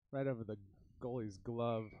right over the goalie's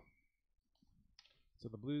glove. So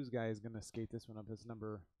the Blues guy is going to skate this one up. It's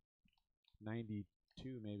number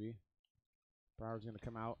 92 maybe. Brower's going to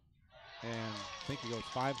come out, and I think he goes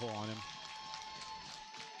 5-hole on him.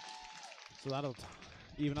 So that'll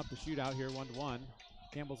even up the shootout here, 1-1.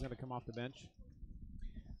 Campbell's going to come off the bench.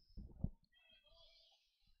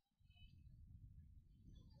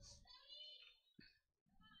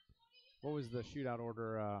 What was the shootout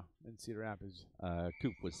order in Cedar Rapids?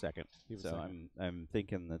 Coop was second. He was so second. I'm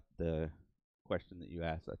thinking that the question that you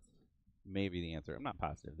asked, that's maybe the answer. I'm not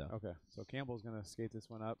positive though. Okay, so Campbell's going to skate this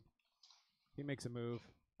one up. He makes a move.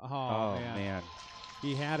 Oh man.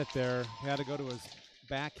 He had it there. He had to go to his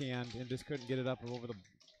backhand and just couldn't get it up over the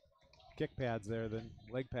kick pads there, the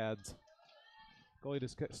leg pads. Goalie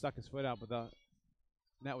just stuck his foot out, but the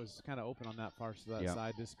net was kind of open on that far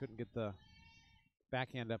side. Just couldn't get the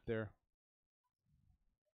backhand up there.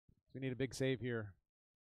 So we need a big save here.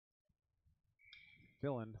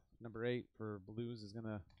 Filland, number 8 for Blues, is going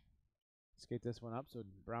to skate this one up. So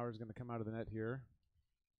Brower's going to come out of the net here.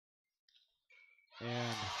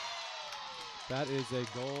 And that is a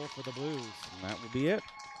goal for the Blues. And that will be it.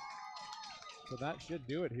 So that should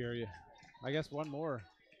do it here. I guess one more.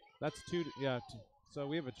 That's 2. So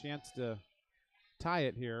we have a chance to tie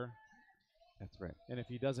it here. That's right. And if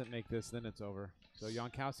he doesn't make this, then it's over. So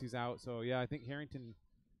Jankowski's out. So, I think Harrington,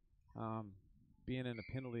 being in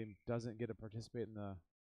a penalty, doesn't get to participate in the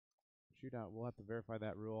shootout. We'll have to verify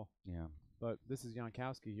that rule. Yeah. But this is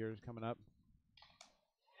Jankowski here coming up.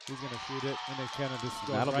 He's going to shoot it, and it kind of just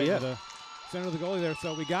goes That'll right be to the center of the goalie there.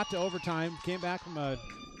 So we got to overtime, came back from a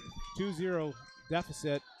 2-0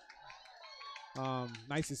 deficit.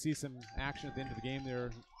 Nice to see some action at the end of the game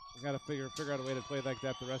there. We got to figure out a way to play like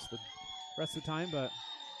that the rest of the time, but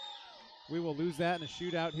we will lose that in a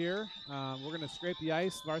shootout here. We're going to scrape the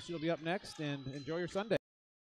ice. Varsity will be up next, and enjoy your Sunday.